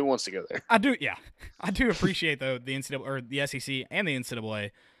I mean, who wants to go there? I do appreciate though the NCAA or the SEC and the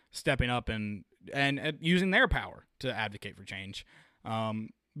NCAA stepping up and using their power to advocate for change.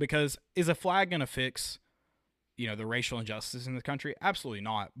 Because is a flag going to fix, the racial injustice in the country? Absolutely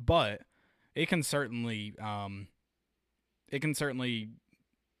not. But it can certainly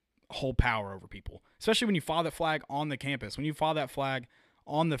hold power over people, especially when you fly that flag on the campus, when you fly that flag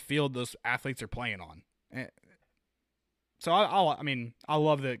on the field those athletes are playing on. So I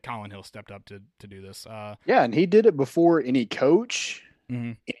love that Colin Hill stepped up to do this. And he did it before any coach,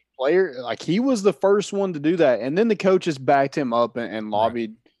 any player. Like he was the first one to do that, and then the coaches backed him up and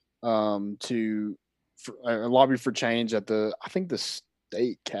lobbied lobby for change at the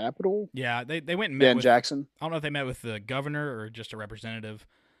state capitol. Yeah, they went and met with Jackson. I don't know if they met with the governor or just a representative.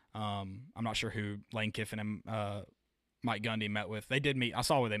 I'm not sure who Lane Kiffin and Mike Gundy met with. They did meet. I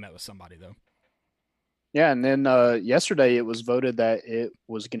saw where they met with somebody though. Yeah, and then yesterday it was voted that it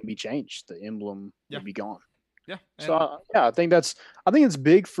was going to be changed. The emblem would be gone. Yeah. So I think it's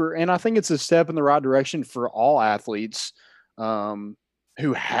big and I think it's a step in the right direction for all athletes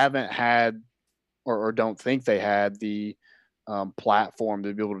who haven't had or don't think they had the platform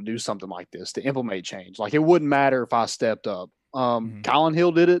to be able to do something like this, to implement change. Like it wouldn't matter if I stepped up. Colin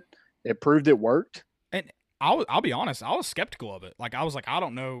Hill did it. It proved it worked. And I'll be honest, I was skeptical of it. Like I was like, I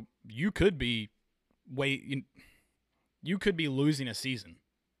don't know. You could be losing a season.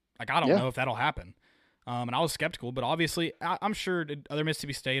 Like I don't know if that'll happen. And I was skeptical, but obviously I'm sure did other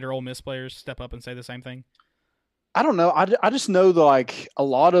Mississippi State or Ole Miss players step up and say the same thing? I don't know. I just know that like a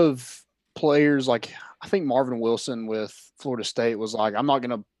lot of players, like I think Marvin Wilson with Florida State was like, I'm not going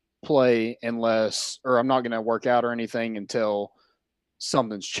to play I'm not going to work out or anything until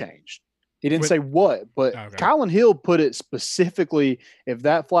something's changed. He didn't say what, but Colin Hill put it specifically, if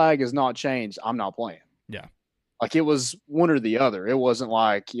that flag is not changed, I'm not playing. Yeah. Like it was one or the other. It wasn't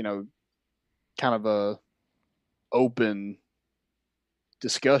like, kind of a open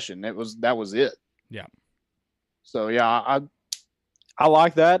discussion. That was it. Yeah. So yeah, I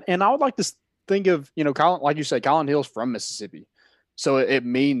like that. And I would like to think of, Colin, like you said, Colin Hill's from Mississippi. So it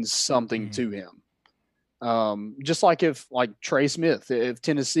means something to him. Just like if Trey Smith, if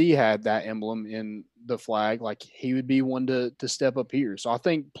Tennessee had that emblem in the flag, like he would be one to step up here. So I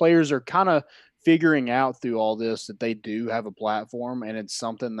think players are kind of figuring out through all this that they do have a platform and it's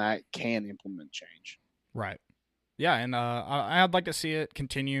something that can implement change. Right. Yeah, and I'd like to see it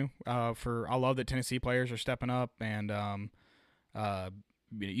continue. I love that Tennessee players are stepping up and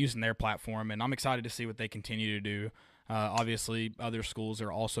using their platform, and I'm excited to see what they continue to do. Obviously, other schools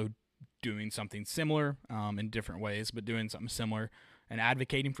are also doing something similar in different ways, but doing something similar and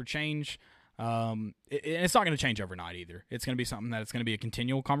advocating for change. It's not going to change overnight either. It's going to be something that it's going to be a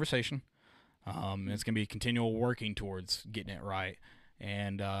continual conversation. And it's going to be continual working towards getting it right.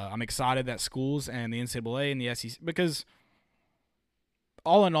 And I'm excited that schools and the NCAA and the SEC, because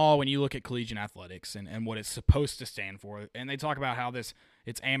all in all, when you look at collegiate athletics and what it's supposed to stand for, and they talk about how it's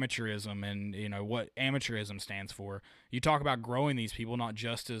amateurism and, what amateurism stands for. You talk about growing these people not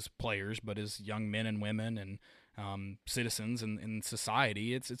just as players, but as young men and women and citizens in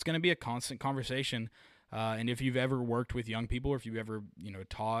society. It's going to be a constant conversation. And if you've ever worked with young people, or if you've ever,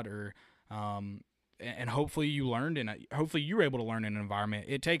 taught or and hopefully you learned, and hopefully you were able to learn in an environment.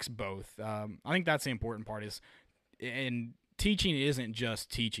 It takes both. I think that's the important part and teaching isn't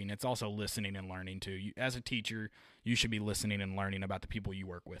just teaching. It's also listening and learning too. As a teacher, you should be listening and learning about the people you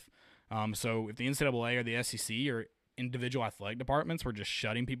work with. So if the NCAA or the SEC or individual athletic departments were just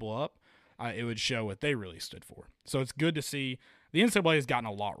shutting people up, it would show what they really stood for. So it's good to see. The NCAA has gotten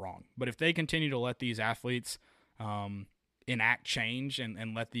a lot wrong, but if they continue to let these athletes enact change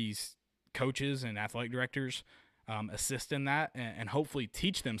and let these coaches and athletic directors assist in that and hopefully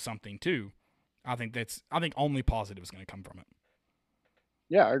teach them something too, I think only positive is going to come from it.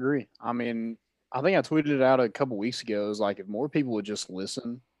 Yeah, I agree. I mean, I think I tweeted it out a couple weeks ago. It was like, if more people would just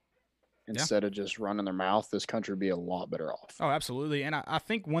listen instead of just running their mouth, this country would be a lot better off. Oh, absolutely. And I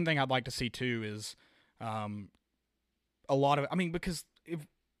think one thing I'd like to see too is a lot of, because if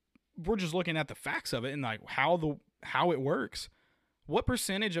we're just looking at the facts of it and like how it works, what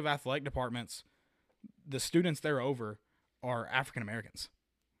percentage of athletic departments, the students they're over, are African Americans?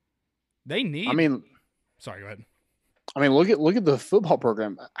 They need. Sorry, go ahead. Look at the football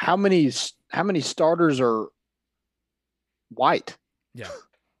program. How many starters are white? Yeah,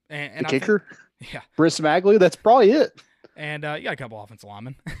 and the kicker. Yeah, Britt Magley. That's probably it. And you got a couple offensive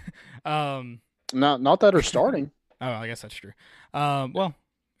linemen. Not that are starting. Oh, I guess that's true. Well,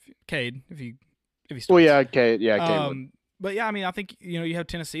 Cade, if he starts. Well, yeah, Cade. Yeah, Cade. But yeah, I think you have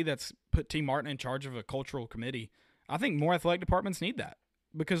Tennessee that's put T. Martin in charge of a cultural committee. I think more athletic departments need that,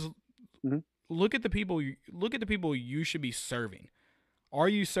 because look at the people you should be serving. Are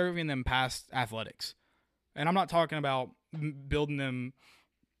you serving them past athletics? And I'm not talking about building them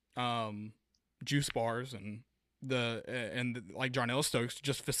juice bars and like Jarnell Stokes,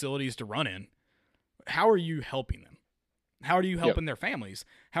 just facilities to run in. How are you helping them? How are you helping their families?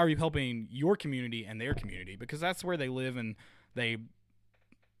 How are you helping your community and their community? Because that's where they live and they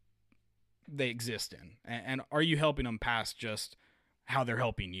exist in. And are you helping them past just how they're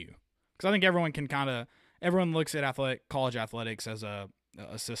helping you? Because I think everyone looks at college athletics as a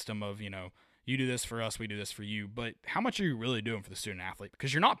system of, you do this for us, we do this for you. But how much are you really doing for the student athlete?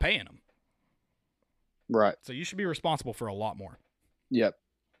 Because you're not paying them. Right. So you should be responsible for a lot more. Yep.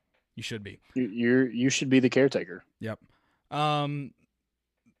 You should be. You should be the caretaker. Yep. You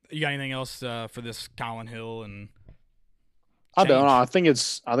got anything else for this Colin Hill and? I don't know. I think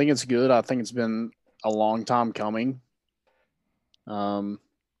it's good. I think it's been a long time coming.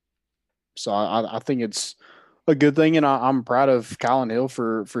 So I think it's a good thing, and I'm proud of Colin Hill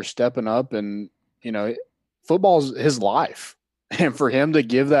for stepping up. And football's his life, and for him to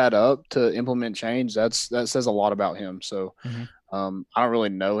give that up to implement change, that says a lot about him. So I don't really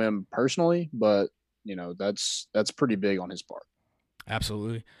know him personally, but that's pretty big on his part.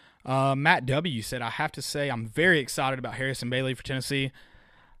 Absolutely. Matt W. said, I have to say I'm very excited about Harrison Bailey for Tennessee.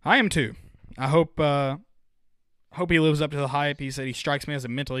 I am too. I hope he lives up to the hype. He said he strikes me as a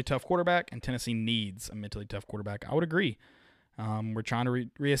mentally tough quarterback, and Tennessee needs a mentally tough quarterback. I would agree. We're trying to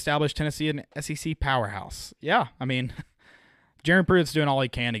reestablish Tennessee an SEC powerhouse. Yeah, Jeremy Pruitt's doing all he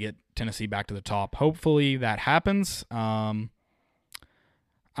can to get Tennessee back to the top. Hopefully that happens. I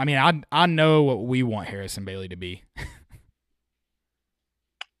know what we want Harrison Bailey to be.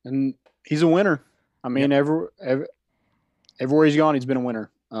 And he's a winner. Everywhere he's gone, he's been a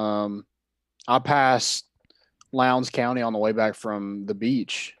winner. I passed Lowndes County on the way back from the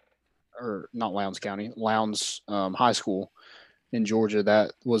beach, or not Lowndes County, Lowndes High School in Georgia.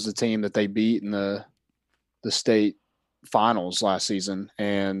 That was the team that they beat in the state finals last season.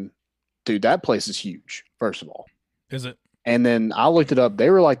 And dude, that place is huge, first of all. Is it? And then I looked it up.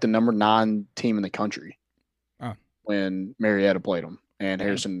 They were like the number 9 team in the country when Marietta played them, and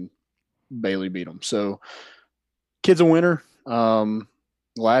Harrison Bailey beat them. So kid's a winner.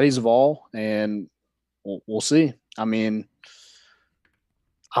 Glad he's of all, and we'll see. I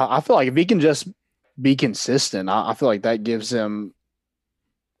feel like if he can just be consistent, I feel like that gives him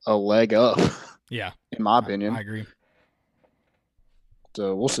a leg up. Yeah. In my opinion. I agree.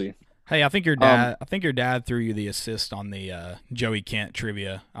 So we'll see. Hey, I think your dad threw you the assist on the Joey Kent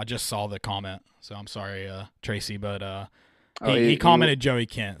trivia. I just saw the comment, so I'm sorry, Tracy, but he commented Joey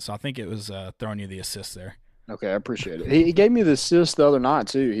Kent, so I think it was throwing you the assist there. Okay, I appreciate it. He gave me the assist the other night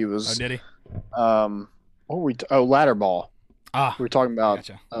too. He was. Oh, did he? What were we? Ladder ball. We were talking about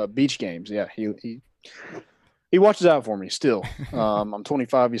gotcha. Beach games. Yeah, he watches out for me still. I'm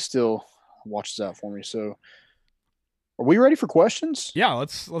 25. He still watches out for me. So, are we ready for questions? Yeah,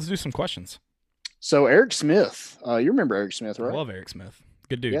 let's do some questions. So Eric Smith, you remember Eric Smith, right? I love Eric Smith.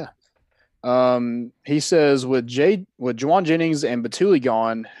 Good dude. Yeah. He says with Juwan Jennings and Batuli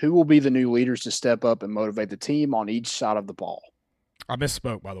gone, who will be the new leaders to step up and motivate the team on each side of the ball? I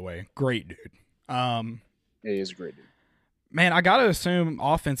misspoke, by the way. Great dude. He is a great dude. Man, I gotta assume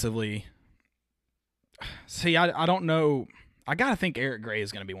offensively. See, I don't know. I gotta think Eric Gray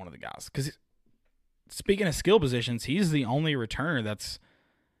is gonna be one of the guys because speaking of skill positions, he's the only returner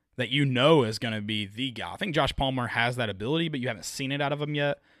that you know is gonna be the guy. I think Josh Palmer has that ability, but you haven't seen it out of him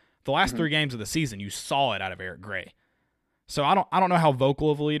yet. The last 3 games of the season, you saw it out of Eric Gray. So I don't know how vocal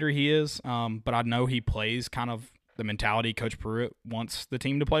of a leader he is, but I know he plays kind of the mentality Coach Pruitt wants the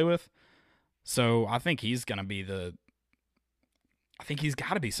team to play with. So I think he's gonna be he's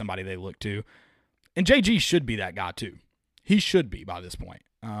got to be somebody they look to. And JG should be that guy too. He should be by this point.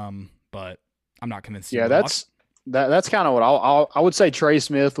 But I'm not convinced. Yeah, that's kind of what I would say. Trey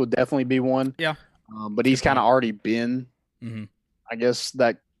Smith would definitely be one. Yeah. But he's kind of already been, I guess,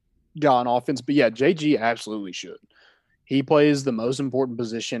 that guy on offense. But yeah, JG absolutely should. He plays the most important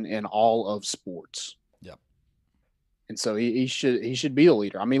position in all of sports. Yep. And so he should be a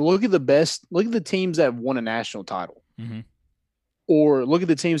leader. I mean, look at the teams that have won a national title. Mm-hmm. Or look at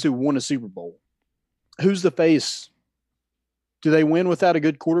the teams who won a Super Bowl. Who's the face? Do they win without a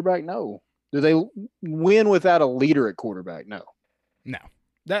good quarterback? No. Do they win without a leader at quarterback? No. No.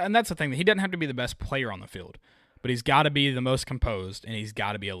 And that's the thing. He doesn't have to be the best player on the field, but he's got to be the most composed, and he's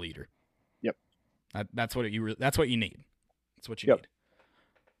got to be a leader. Yep. That's what you need. That's what you need.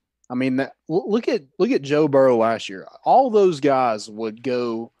 I mean, look at Joe Burrow last year. All those guys would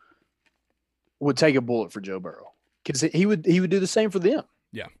take a bullet for Joe Burrow. Because he would do the same for them.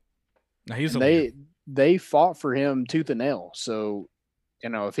 Yeah. Now they fought for him tooth and nail. So,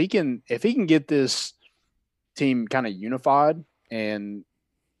 if he can get this team kind of unified and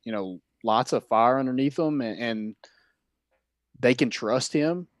lots of fire underneath them and they can trust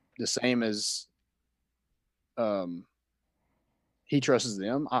him the same as he trusts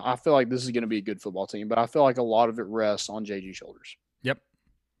them, I feel like this is going to be a good football team. But I feel like a lot of it rests on JG's shoulders. Yep.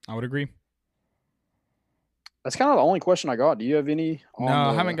 I would agree. That's kind of the only question I got. Do you have any?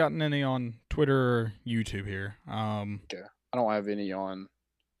 I haven't gotten any on Twitter or YouTube here. Okay. I don't have any on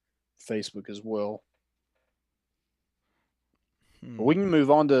Facebook as well. But we can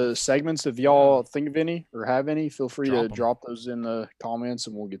move on to segments. If y'all think of any or have any, feel free to drop those in the comments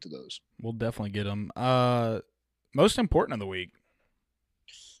and we'll get to those. We'll definitely get them. Most important of the week.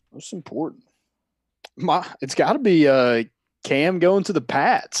 Most important. It's got to be Cam going to the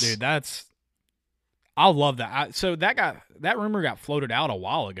Pats. Dude, I love that. So that rumor got floated out a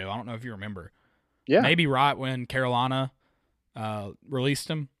while ago. I don't know if you remember. Yeah. Maybe right when Carolina released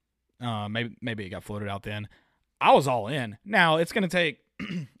him. Maybe it got floated out then. I was all in. Now it's gonna take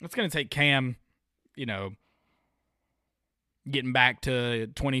Cam, getting back to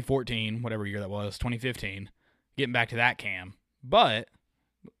 2014, whatever year that was, 2015, getting back to that Cam. But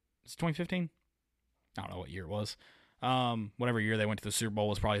it's 2015. I don't know what year it was. Whatever year they went to the Super Bowl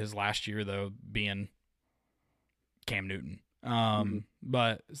was probably his last year, though, being Cam Newton.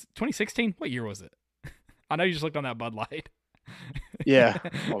 But 2016, what year was it? I know you just looked on that Bud Light. Yeah,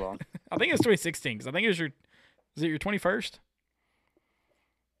 hold on. I think it was 2016 because I think it was your 21st?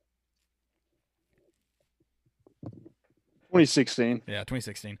 2016. Yeah,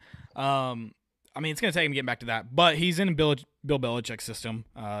 2016. I mean, it's going to take him getting back to that, but he's in Bill Belichick's system.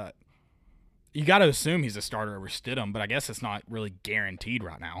 You got to assume he's a starter over Stidham, but I guess it's not really guaranteed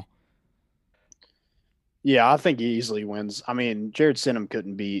right now. Yeah, I think he easily wins. I mean, Jared Stidham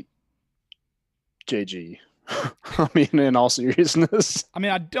couldn't beat JG. I mean, in all seriousness. I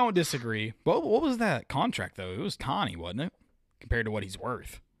mean, I don't disagree. But what was that contract, though? It was tiny, wasn't it? Compared to what he's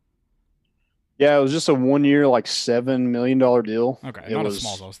worth. Yeah, it was just a 1 year, like $7 million deal. Okay, not as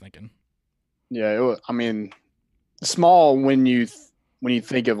small as I was thinking. Yeah, I mean, small when you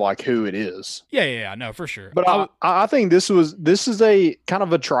think of like who it is. Yeah, no, for sure. But I think this is a kind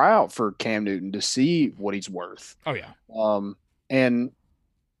of a tryout for Cam Newton to see what he's worth. Oh yeah. And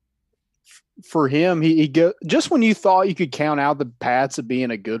for him, he go just when you thought you could count out the Pats of being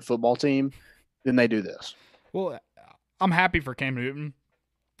a good football team, then they do this. Well, I'm happy for Cam Newton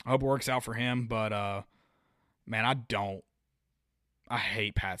I hope it works out for him, but man, I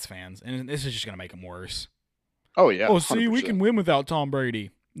hate Pats fans, and this is just gonna make them worse. Oh yeah. Oh, see, 100%. we can win without Tom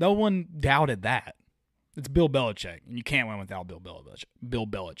Brady. No one doubted that. It's Bill Belichick, and you can't win without Bill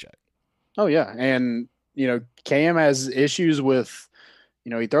Belichick. Oh yeah, and Cam has issues with,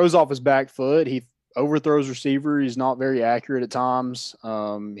 he throws off his back foot. He overthrows receiver. He's not very accurate at times.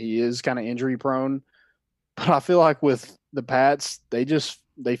 He is kind of injury prone, but I feel like with the Pats, they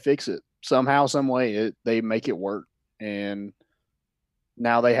fix it somehow, some way. They make it work, and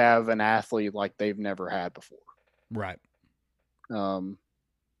now they have an athlete like they've never had before. Right.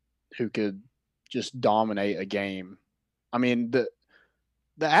 Who could just dominate a game. I mean, the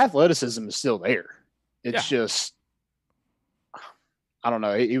athleticism is still there. It's just, I don't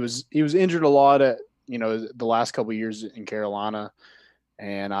know. He was injured a lot at, the last couple of years in Carolina,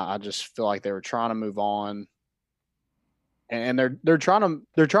 and I just feel like they were trying to move on. And they're trying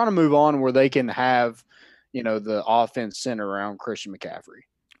to move on where they can have, the offense center around Christian McCaffrey.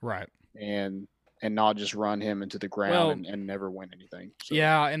 Right. And not just run him into the ground and never win anything. So.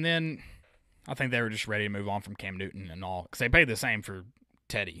 Yeah, and then I think they were just ready to move on from Cam Newton and all, because they paid the same for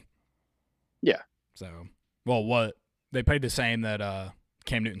Teddy. Yeah. So, what they paid the same that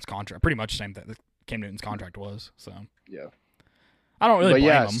Cam Newton's contract, pretty much the same that Cam Newton's contract was. So yeah, I don't really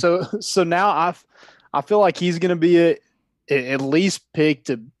blame him. So now I feel like he's going to be at least picked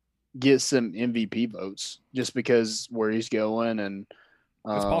to get some MVP votes just because where he's going and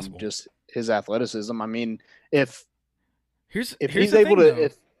That's possible. Just his athleticism. I mean, if he's able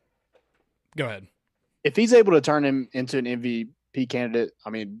to, go ahead. If he's able to turn him into an MVP candidate, I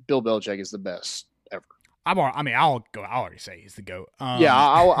mean, Bill Belichick is the best ever. I'll already say he's the GOAT. Yeah,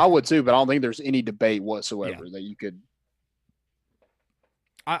 I would too, but I don't think there's any debate whatsoever that you could.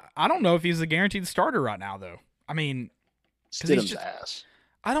 I don't know if he's a guaranteed starter right now, though. I mean, Stidham's ass.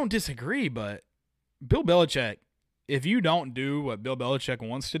 I don't disagree, but Bill Belichick, if you don't do what Bill Belichick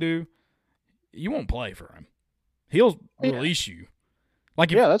wants to do, you won't play for him. He'll release you.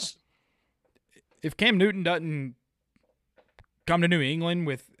 Like if Cam Newton doesn't come to New England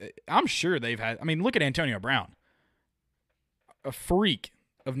I'm sure they've had. I mean, look at Antonio Brown, a freak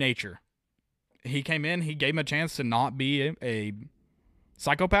of nature. He came in, he gave him a chance to not be a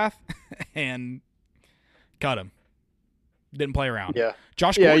psychopath, and cut him. Didn't play around. Yeah,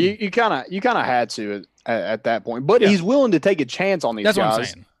 Josh Gordon. Yeah, you kind of had to at that point, but he's willing to take a chance on these guys. That's what I'm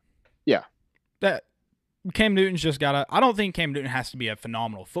saying. Yeah, that Cam Newton's just got to. I don't think Cam Newton has to be a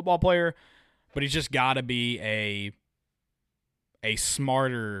phenomenal football player, but he's just got to be a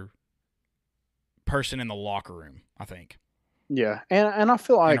smarter person in the locker room, I think. Yeah, and I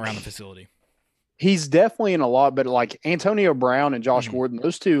feel like around the facility, he's definitely in a lot. But like Antonio Brown and Josh Gordon,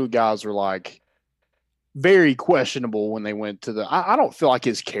 those two guys are like very questionable when they went to the. I don't feel like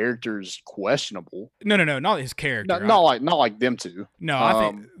his character's questionable. No, not his character. Not like them two. No, I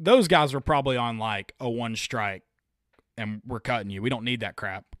think those guys were probably on like a one strike, and we're cutting you. We don't need that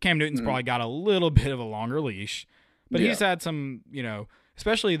crap. Cam Newton's probably got a little bit of a longer leash, but he's had some,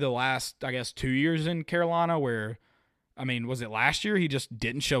 especially the last, I guess, 2 years in Carolina where, I mean, was it last year he just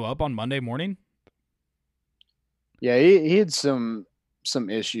didn't show up on Monday morning? Yeah, he had some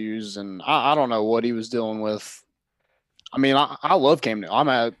issues, and I don't know what he was dealing with. I mean, I love Cam Newton. I'm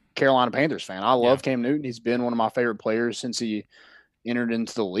a Carolina Panthers fan. I love Cam Newton. He's been one of my favorite players since he entered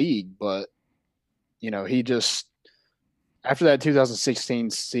into the league. But, he just, after that 2016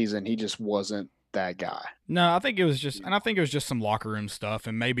 season, he just wasn't that guy. No, I think it was just some locker room stuff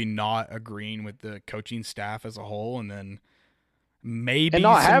and maybe not agreeing with the coaching staff as a whole, and then maybe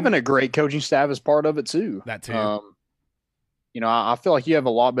not having a great coaching staff is part of it too. That too. I feel like you have a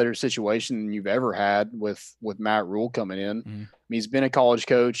lot better situation than you've ever had with Matt Rule coming in. Mm-hmm. I mean, he's been a college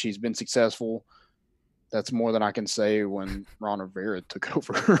coach. He's been successful. That's more than I can say when Ron Rivera took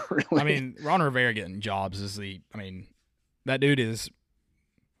over. Really. I mean, Ron Rivera getting jobs that dude is,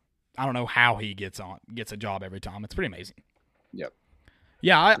 I don't know how he gets a job every time. It's pretty amazing. Yep.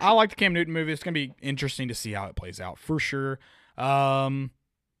 Yeah, I like the Cam Newton movie. It's going to be interesting to see how it plays out for sure. Yeah.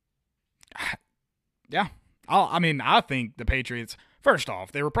 I think the Patriots, first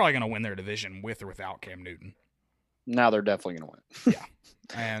off, they were probably going to win their division with or without Cam Newton. Now they're definitely going to win. Yeah.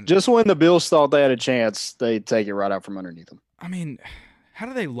 And just when the Bills thought they had a chance, they take it right out from underneath them. I mean, how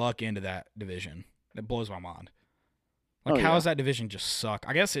do they luck into that division? That blows my mind. How does that division just suck?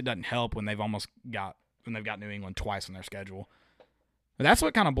 I guess it doesn't help when they've got New England twice on their schedule. But that's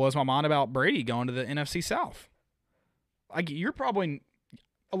what kind of blows my mind about Brady going to the NFC South. Like,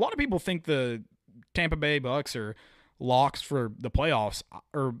 a lot of people think the Tampa Bay Bucks are locks for the playoffs,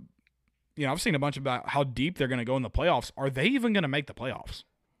 or I've seen a bunch about how deep they're going to go in the playoffs. Are they even going to make the playoffs?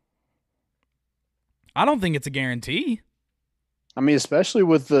 I don't think it's a guarantee. I mean, especially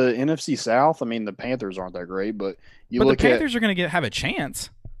with the NFC South. I mean, the Panthers aren't that great, but you But the look at Panthers are going to have a chance.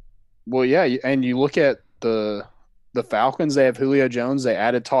 well, yeah, and you look at the Falcons. They have Julio Jones. They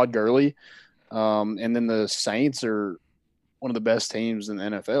added Todd Gurley, and then the Saints are one of the best teams in the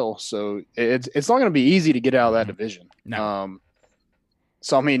NFL. So it's not going to be easy to get out of that division. No.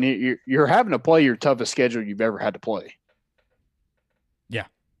 So I mean, you're having to play your toughest schedule you've ever had to play. Yeah.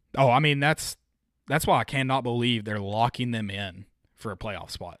 Oh, I mean that's why I cannot believe they're locking them in for a playoff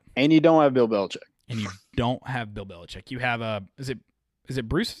spot. And you don't have Bill Belichick. And you don't have Bill Belichick. You have is it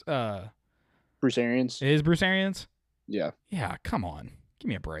Bruce Bruce Arians? It is Bruce Arians? Yeah. Yeah, come on. Give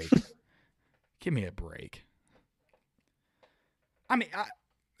me a break. Give me a break. I mean,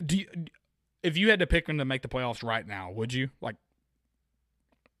 if you had to pick them to make the playoffs right now, would you? Like,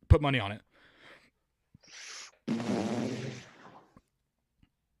 put money on it.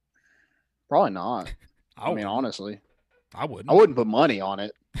 Probably not. I mean, honestly. I wouldn't. I wouldn't put money on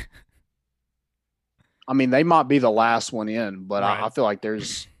it. I mean, they might be the last one in, but Right. I feel like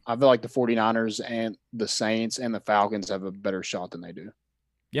the 49ers and the Saints and the Falcons have a better shot than they do.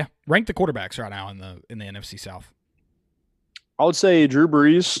 Yeah. Rank the quarterbacks right now in the NFC South. I would say Drew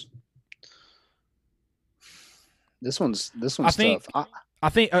Brees. This one's tough. I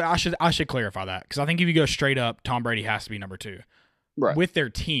think I should clarify that because I think if you go straight up, Tom Brady has to be number 2. Right. With their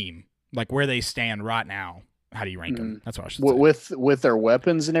team, like where they stand right now, how do you rank them? That's what I should say. With their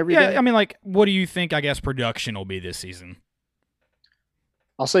weapons and everything? Yeah, I mean, like, what do you think, I guess, production will be this season?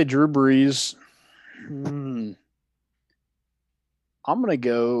 I'll say Drew Brees. I'm going to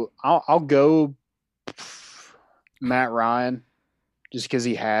go – I'll go Matt Ryan just because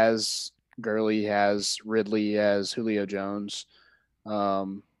he has Gurley, he has Ridley, he has Julio Jones.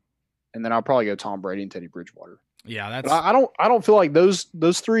 And then I'll probably go Tom Brady and Teddy Bridgewater. Yeah, that's. But I don't feel like those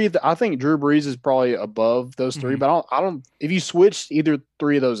three. I think Drew Brees is probably above those three. But I don't. If you switched either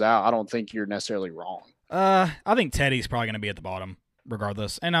three of those out, I don't think you're necessarily wrong. I think Teddy's probably going to be at the bottom,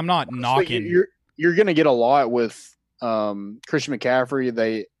 regardless. And I'm not knocking. You're going to get a lot with Christian McCaffrey.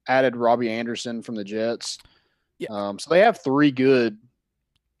 They added Robbie Anderson from the Jets. Yeah. So they have 3 good.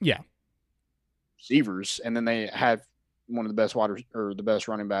 Yeah. Receivers, and then they have one of the best the best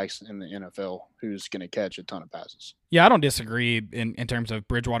running backs in the NFL who's going to catch a ton of passes. Yeah, I don't disagree in terms of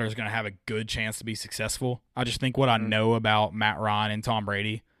Bridgewater is going to have a good chance to be successful. I just think what I know about Matt Ryan and Tom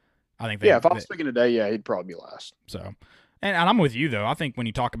Brady, I think if I was picking today, he'd probably be last. So, and I'm with you though. I think when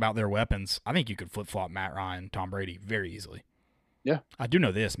you talk about their weapons, I think you could flip flop Matt Ryan, Tom Brady very easily. Yeah, I do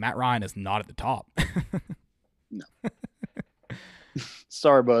know this. Matt Ryan is not at the top. No.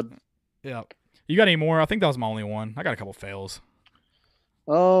 Sorry, bud. Yeah. You got any more? I think that was my only one. I got a couple fails.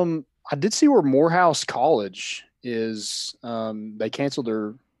 I did see where Morehouse College is. They canceled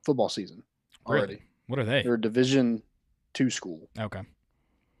their football season already. Really? What are they? They're a Division II school. Okay.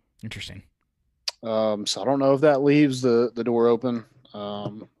 Interesting. So I don't know if that leaves the door open.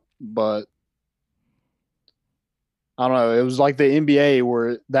 But I don't know. It was like the NBA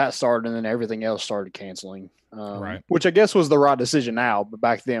where that started and then everything else started canceling. Right. Which I guess was the right decision now, but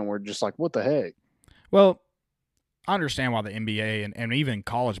back then we're just like, what the heck? Well, I understand why the NBA and even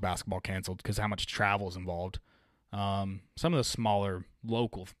college basketball canceled because how much travel is involved. Some of the smaller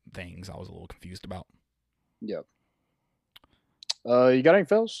local things I was a little confused about. Yep. You got any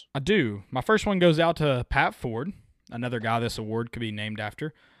fails? I do. My first one goes out to Pat Ford, another guy this award could be named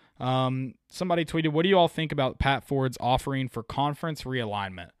after. Somebody tweeted, what do you all think about Pat Ford's offering for conference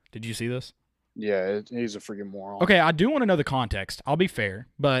realignment? Did you see this? Yeah, he's a freaking moron. Okay, I do want to know the context. I'll be fair,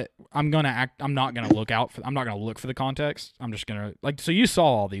 but I'm not gonna look for the context. I'm just gonna so you saw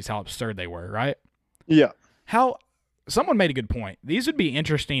all these, how absurd they were, right? Yeah. How someone made a good point. These would be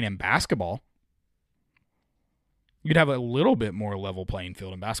interesting in basketball. You'd have a little bit more level playing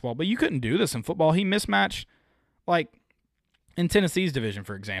field in basketball, but you couldn't do this in football. He mismatched, like in Tennessee's division,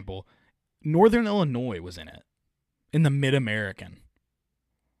 for example, Northern Illinois was in it, in the Mid-American.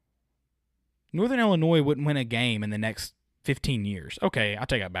 Northern Illinois wouldn't win a game in the next 15 years. Okay, I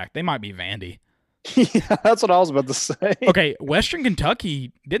take that back. They might be Vandy. Yeah, that's what I was about to say. Okay, Western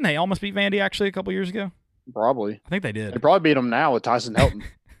Kentucky, didn't they almost beat Vandy actually a couple years ago? Probably. I think they did. They probably beat them now with Tyson Helton.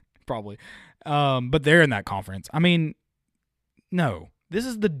 Probably. But they're in that conference. I mean, no. This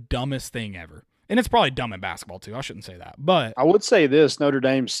is the dumbest thing ever. And it's probably dumb in basketball too. I shouldn't say that. But I would say this, Notre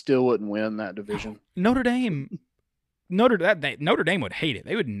Dame still wouldn't win that division. Notre Dame would hate it.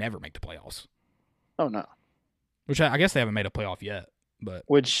 They would never make the playoffs. Oh, no. Which I guess they haven't made a playoff yet. But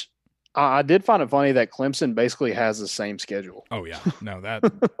which I did find it funny that Clemson basically has the same schedule. Oh, yeah. No, that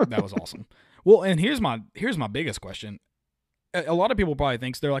was awesome. Well, and here's my biggest question. a lot of people probably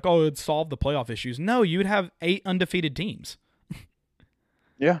thinks they're like, oh, it'd solve the playoff issues. No, you would have 8 undefeated teams.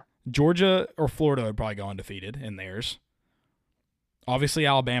 Yeah. Georgia or Florida would probably go undefeated in theirs. Obviously,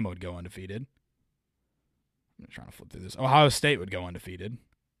 Alabama would go undefeated. I'm trying to flip through this. Ohio State would go undefeated.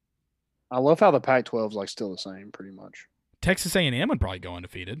 I love how the Pac-12 is like still the same, pretty much. Texas A&M would probably go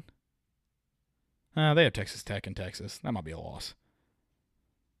undefeated. They have Texas Tech in Texas. That might be a loss.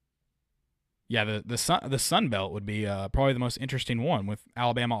 Yeah, the Sun Belt would be probably the most interesting one with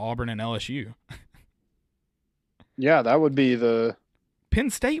Alabama, Auburn, and LSU. Yeah, that would be the. Penn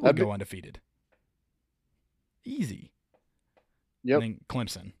State would go undefeated. Easy. Yep. And then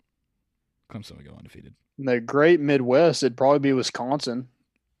Clemson. Clemson would go undefeated. In the great Midwest, it'd probably be Wisconsin.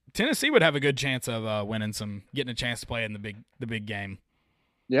 Tennessee would have a good chance of getting a chance to play in the big game.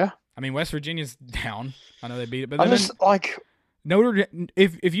 Yeah. I mean, West Virginia's down. I know they beat it, but I just like Notre Dame.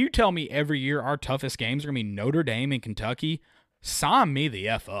 If you tell me every year our toughest games are gonna be Notre Dame and Kentucky, sign me the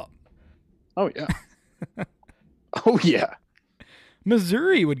F up. Oh yeah. Oh yeah.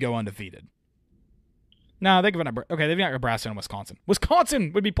 Missouri would go undefeated. No, they've got Nebraska and Wisconsin.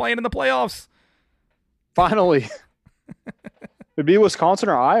 Wisconsin would be playing in the playoffs. Finally. It'd be Wisconsin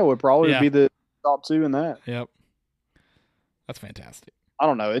or Iowa probably would be the top 2 in that. Yep. That's fantastic. I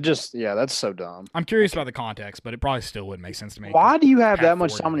don't know. It just, that's so dumb. I'm curious about the context, but it probably still wouldn't make sense to me. Why do you have that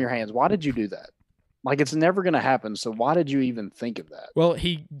much time on your hands? Why did you do that? Like, it's never going to happen. So why did you even think of that? Well,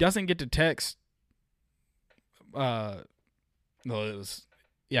 he doesn't get to text. Him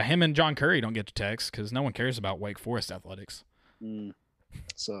and John Curry don't get to text because no one cares about Wake Forest athletics.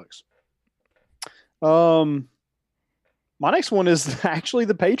 Sucks. My next one is actually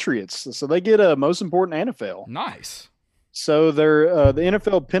the Patriots. So they get a most important NFL. Nice. So they're the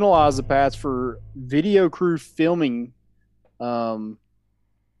NFL penalized the Pats for video crew filming field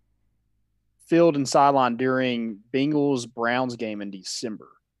and sideline during Bengals-Browns game in December.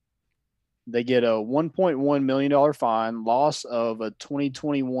 They get a $1.1 million fine, loss of a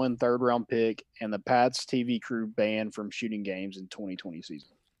 2021 third-round pick, and the Pats TV crew banned from shooting games in 2020 season.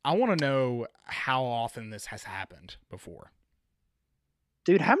 I want to know how often this has happened before.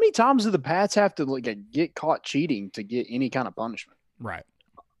 Dude, how many times do the Pats have to get caught cheating to get any kind of punishment? Right.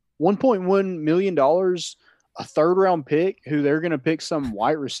 $1.1 million, a third-round pick, who they're going to pick some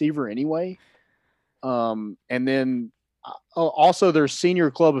white receiver anyway. And then also there's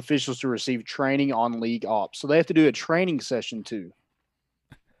senior club officials to receive training on league ops. So they have to do a training session too.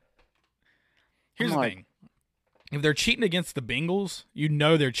 Here's the thing. If they're cheating against the Bengals, you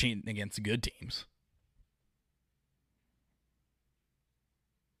know they're cheating against good teams.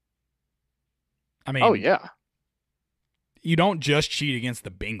 I mean, oh yeah, you don't just cheat against the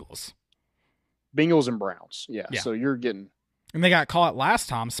Bengals. Bengals and Browns, yeah. So you're getting, and they got caught last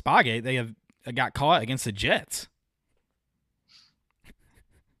time. Spygate, they have got caught against the Jets.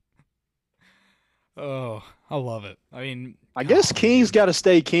 Oh, I love it. I mean, I guess Kings got to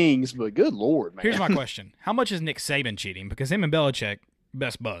stay Kings, but good Lord, man. Here's my question: how much is Nick Saban cheating? Because him and Belichick,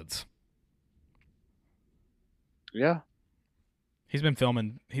 best buds. Yeah. He's been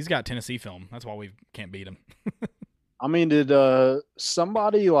filming. He's got Tennessee film. That's why we can't beat him. I mean, did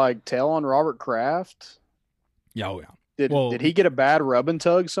somebody tell on Robert Kraft? Yeah, yeah. Did he get a bad rub and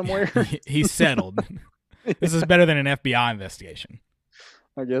tug somewhere? He's settled. This is better than an FBI investigation.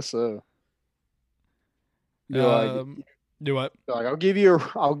 I guess so. Do what? I'll give you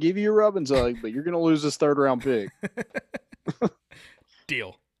a rub and tug, but you're gonna lose this third-round pick.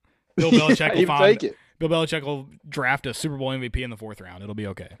 Deal. Bill Belichick will take it. Bill Belichick will draft a Super Bowl MVP in the 4th round. It'll be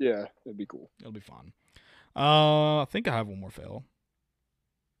okay. Yeah, it'd be cool. It'll be fun. I think I have one more fail.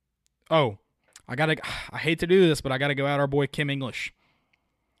 Oh, I hate to do this, but I gotta go out our boy Kim English.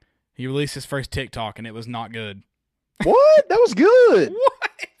 He released his first TikTok and it was not good. What? That was good.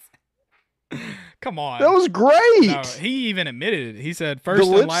 What? Come on. That was great. No, he even admitted it. He said first the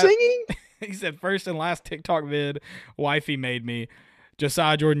and lip last singing? He said first and last TikTok vid, wifey made me.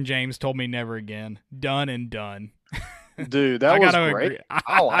 Josiah Jordan James told me never again. Done and done. Dude, that was great. Agree.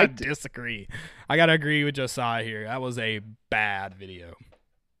 I disagree. I gotta agree with Josiah here. That was a bad video.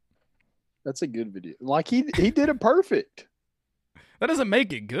 That's a good video. He did it perfect. That doesn't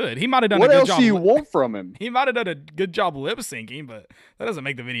make it good. He might have done what a good else job. do you want from him? He might have done a good job lip syncing, but that doesn't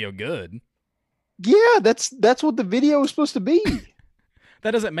make the video good. Yeah, that's what the video was supposed to be.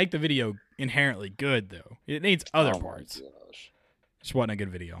 That doesn't make the video inherently good, though. It needs other parts. Just wasn't a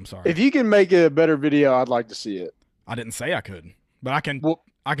good video. I'm sorry. If you can make a better video, I'd like to see it. I didn't say I could, but I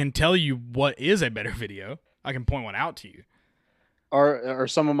can tell you what is a better video. I can point one out to you. Are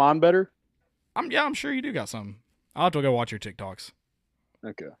some of mine better? I'm sure you do got some. I'll have to go watch your TikToks.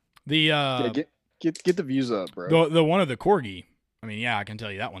 Okay. The Get the views up, bro. The one of the corgi. I mean, yeah, I can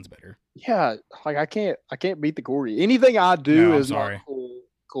tell you that one's better. Yeah, like I can't beat the corgi. Anything I do No, I'm is sorry. not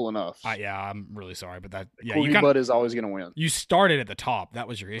cool enough. Yeah, I'm really sorry, but that yeah, Corgi butt is always gonna win. You started at the top. That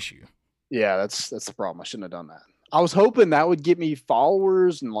was your issue. Yeah, that's the problem. I shouldn't have done that. I was hoping that would get me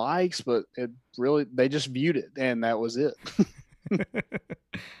followers and likes, but they just viewed it and that was it.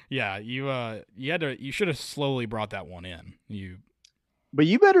 Yeah, you should have slowly brought that one in. But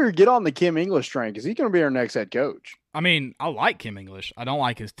you better get on the Kim English train because he's going to be our next head coach. I mean, I like Kim English. I don't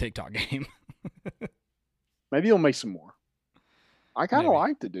like his TikTok game. Maybe he'll make some more. I kind of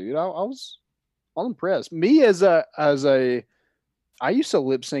liked it, dude. I was impressed. Me as a I used to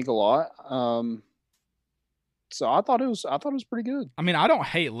lip sync a lot. So I thought it was pretty good. I mean, I don't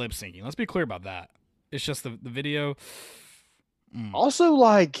hate lip syncing. Let's be clear about that. It's just the video. Also,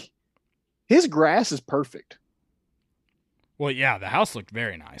 like, his grass is perfect. Well, yeah, the house looked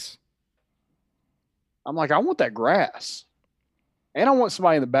very nice. I'm like, I want that grass. And I want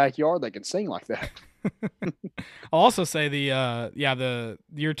somebody in the backyard that can sing like that. I'll also say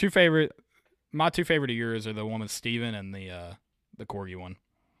your two favorite, my two favorite of yours are the one with Steven and the corgi one.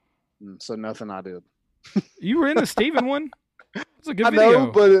 So nothing I did. You were in the Steven one? It's a good I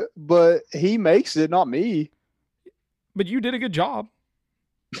video. know, but he makes it, not me. But you did a good job.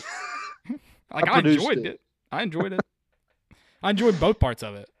 Like I enjoyed it. I enjoyed it. I enjoyed both parts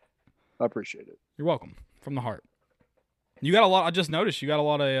of it. I appreciate it. You're welcome. From the heart. You got a lot. I just noticed you got a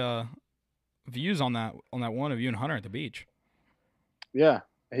lot of views on that one of you and Hunter at the beach. Yeah.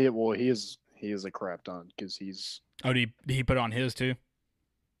 He is a crap ton because he's. Oh, did he put it on his too?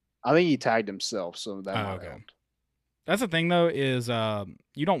 I think he tagged himself, so that might help. That's the thing though, is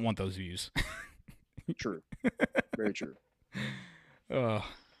you don't want those views. True. Very true.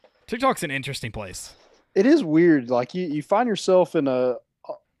 TikTok's an interesting place. It is weird. Like you find yourself in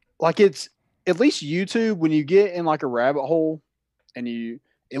it's at least YouTube when you get in like a rabbit hole and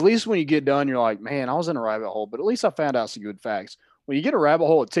at least when you get done, you're like, man, I was in a rabbit hole, but at least I found out some good facts. When you get a rabbit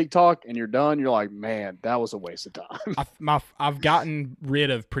hole at TikTok and you're done, you're like, man, that was a waste of time. I've gotten rid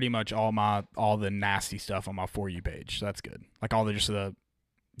of pretty much all the nasty stuff on my For You page. So that's good. Like all the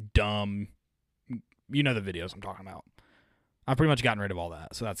dumb, the videos I'm talking about. I've pretty much gotten rid of all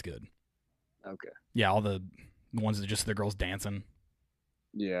that, so that's good. Okay. Yeah, all the ones that just the girls dancing.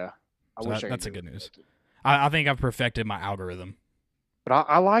 Yeah. That's a good news. I think I've perfected my algorithm. But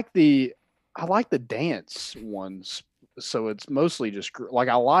I like the dance ones. So it's mostly just like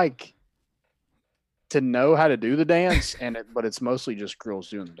I like to know how to do the dance, but it's mostly just girls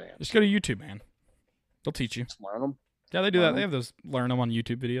doing the dance. Just go to YouTube, man. They'll teach you. Just learn them. Yeah, they do that. They have those learn them on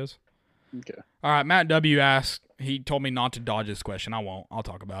YouTube videos. Okay. All right, Matt W. asked, he told me not to dodge this question. I won't. I'll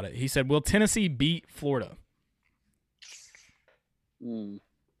talk about it. He said, will Tennessee beat Florida? Will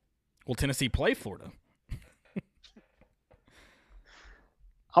Tennessee play Florida?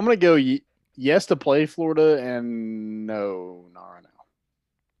 I'm going to go yes to play Florida and no, not right now.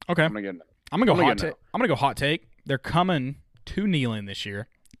 Okay. I'm going to go hot take. They're coming to Neyland this year.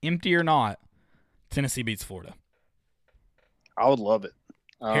 Empty or not, Tennessee beats Florida. I would love it.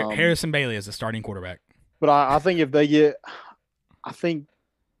 Harrison Bailey is the starting quarterback. But I think I think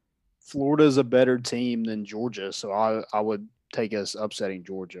Florida's a better team than Georgia, so I would take us upsetting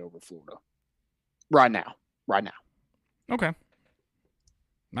Georgia over Florida. Right now. Okay.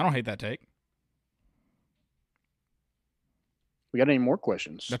 I don't hate that take. We got any more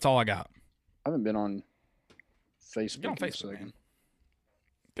questions? That's all I got. I haven't been on Facebook. Get on Facebook, man.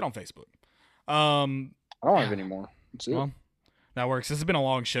 Get on Facebook. I don't have any more. That's it. Well, that works. This has been a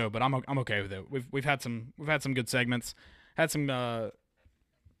long show, but I'm okay with it. We've had some good segments. Had some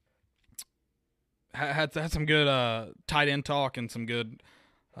had some good tight end talk and some good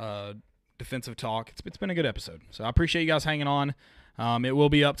defensive talk. It's been a good episode. So I appreciate you guys hanging on. It will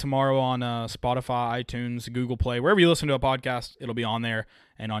be up tomorrow on Spotify, iTunes, Google Play, wherever you listen to a podcast. It'll be on there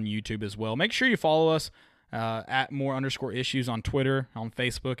and on YouTube as well. Make sure you follow us at @more_issues on Twitter, on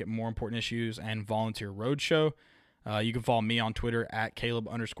Facebook at More Important Issues and Volunteer Roadshow. You can follow me on Twitter at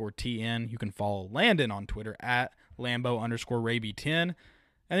Caleb_TN. You can follow Landon on Twitter at Lambo_Raby10. And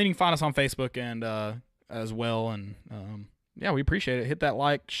then you can find us on Facebook and as well. And yeah, we appreciate it. Hit that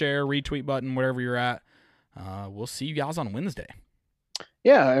like, share, retweet button, wherever you're at. We'll see you guys on Wednesday.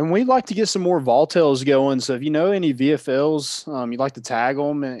 Yeah, and we'd like to get some more Voltails going. So if you know any VFLs, you'd like to tag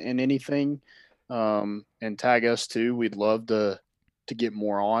them in anything, and tag us too. We'd love to get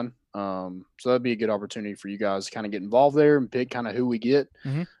more on. So that'd be a good opportunity for you guys to kind of get involved there and pick kind of who we get.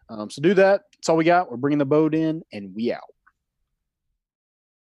 Mm-hmm. So do that. That's all we got. We're bringing the boat in, and we out.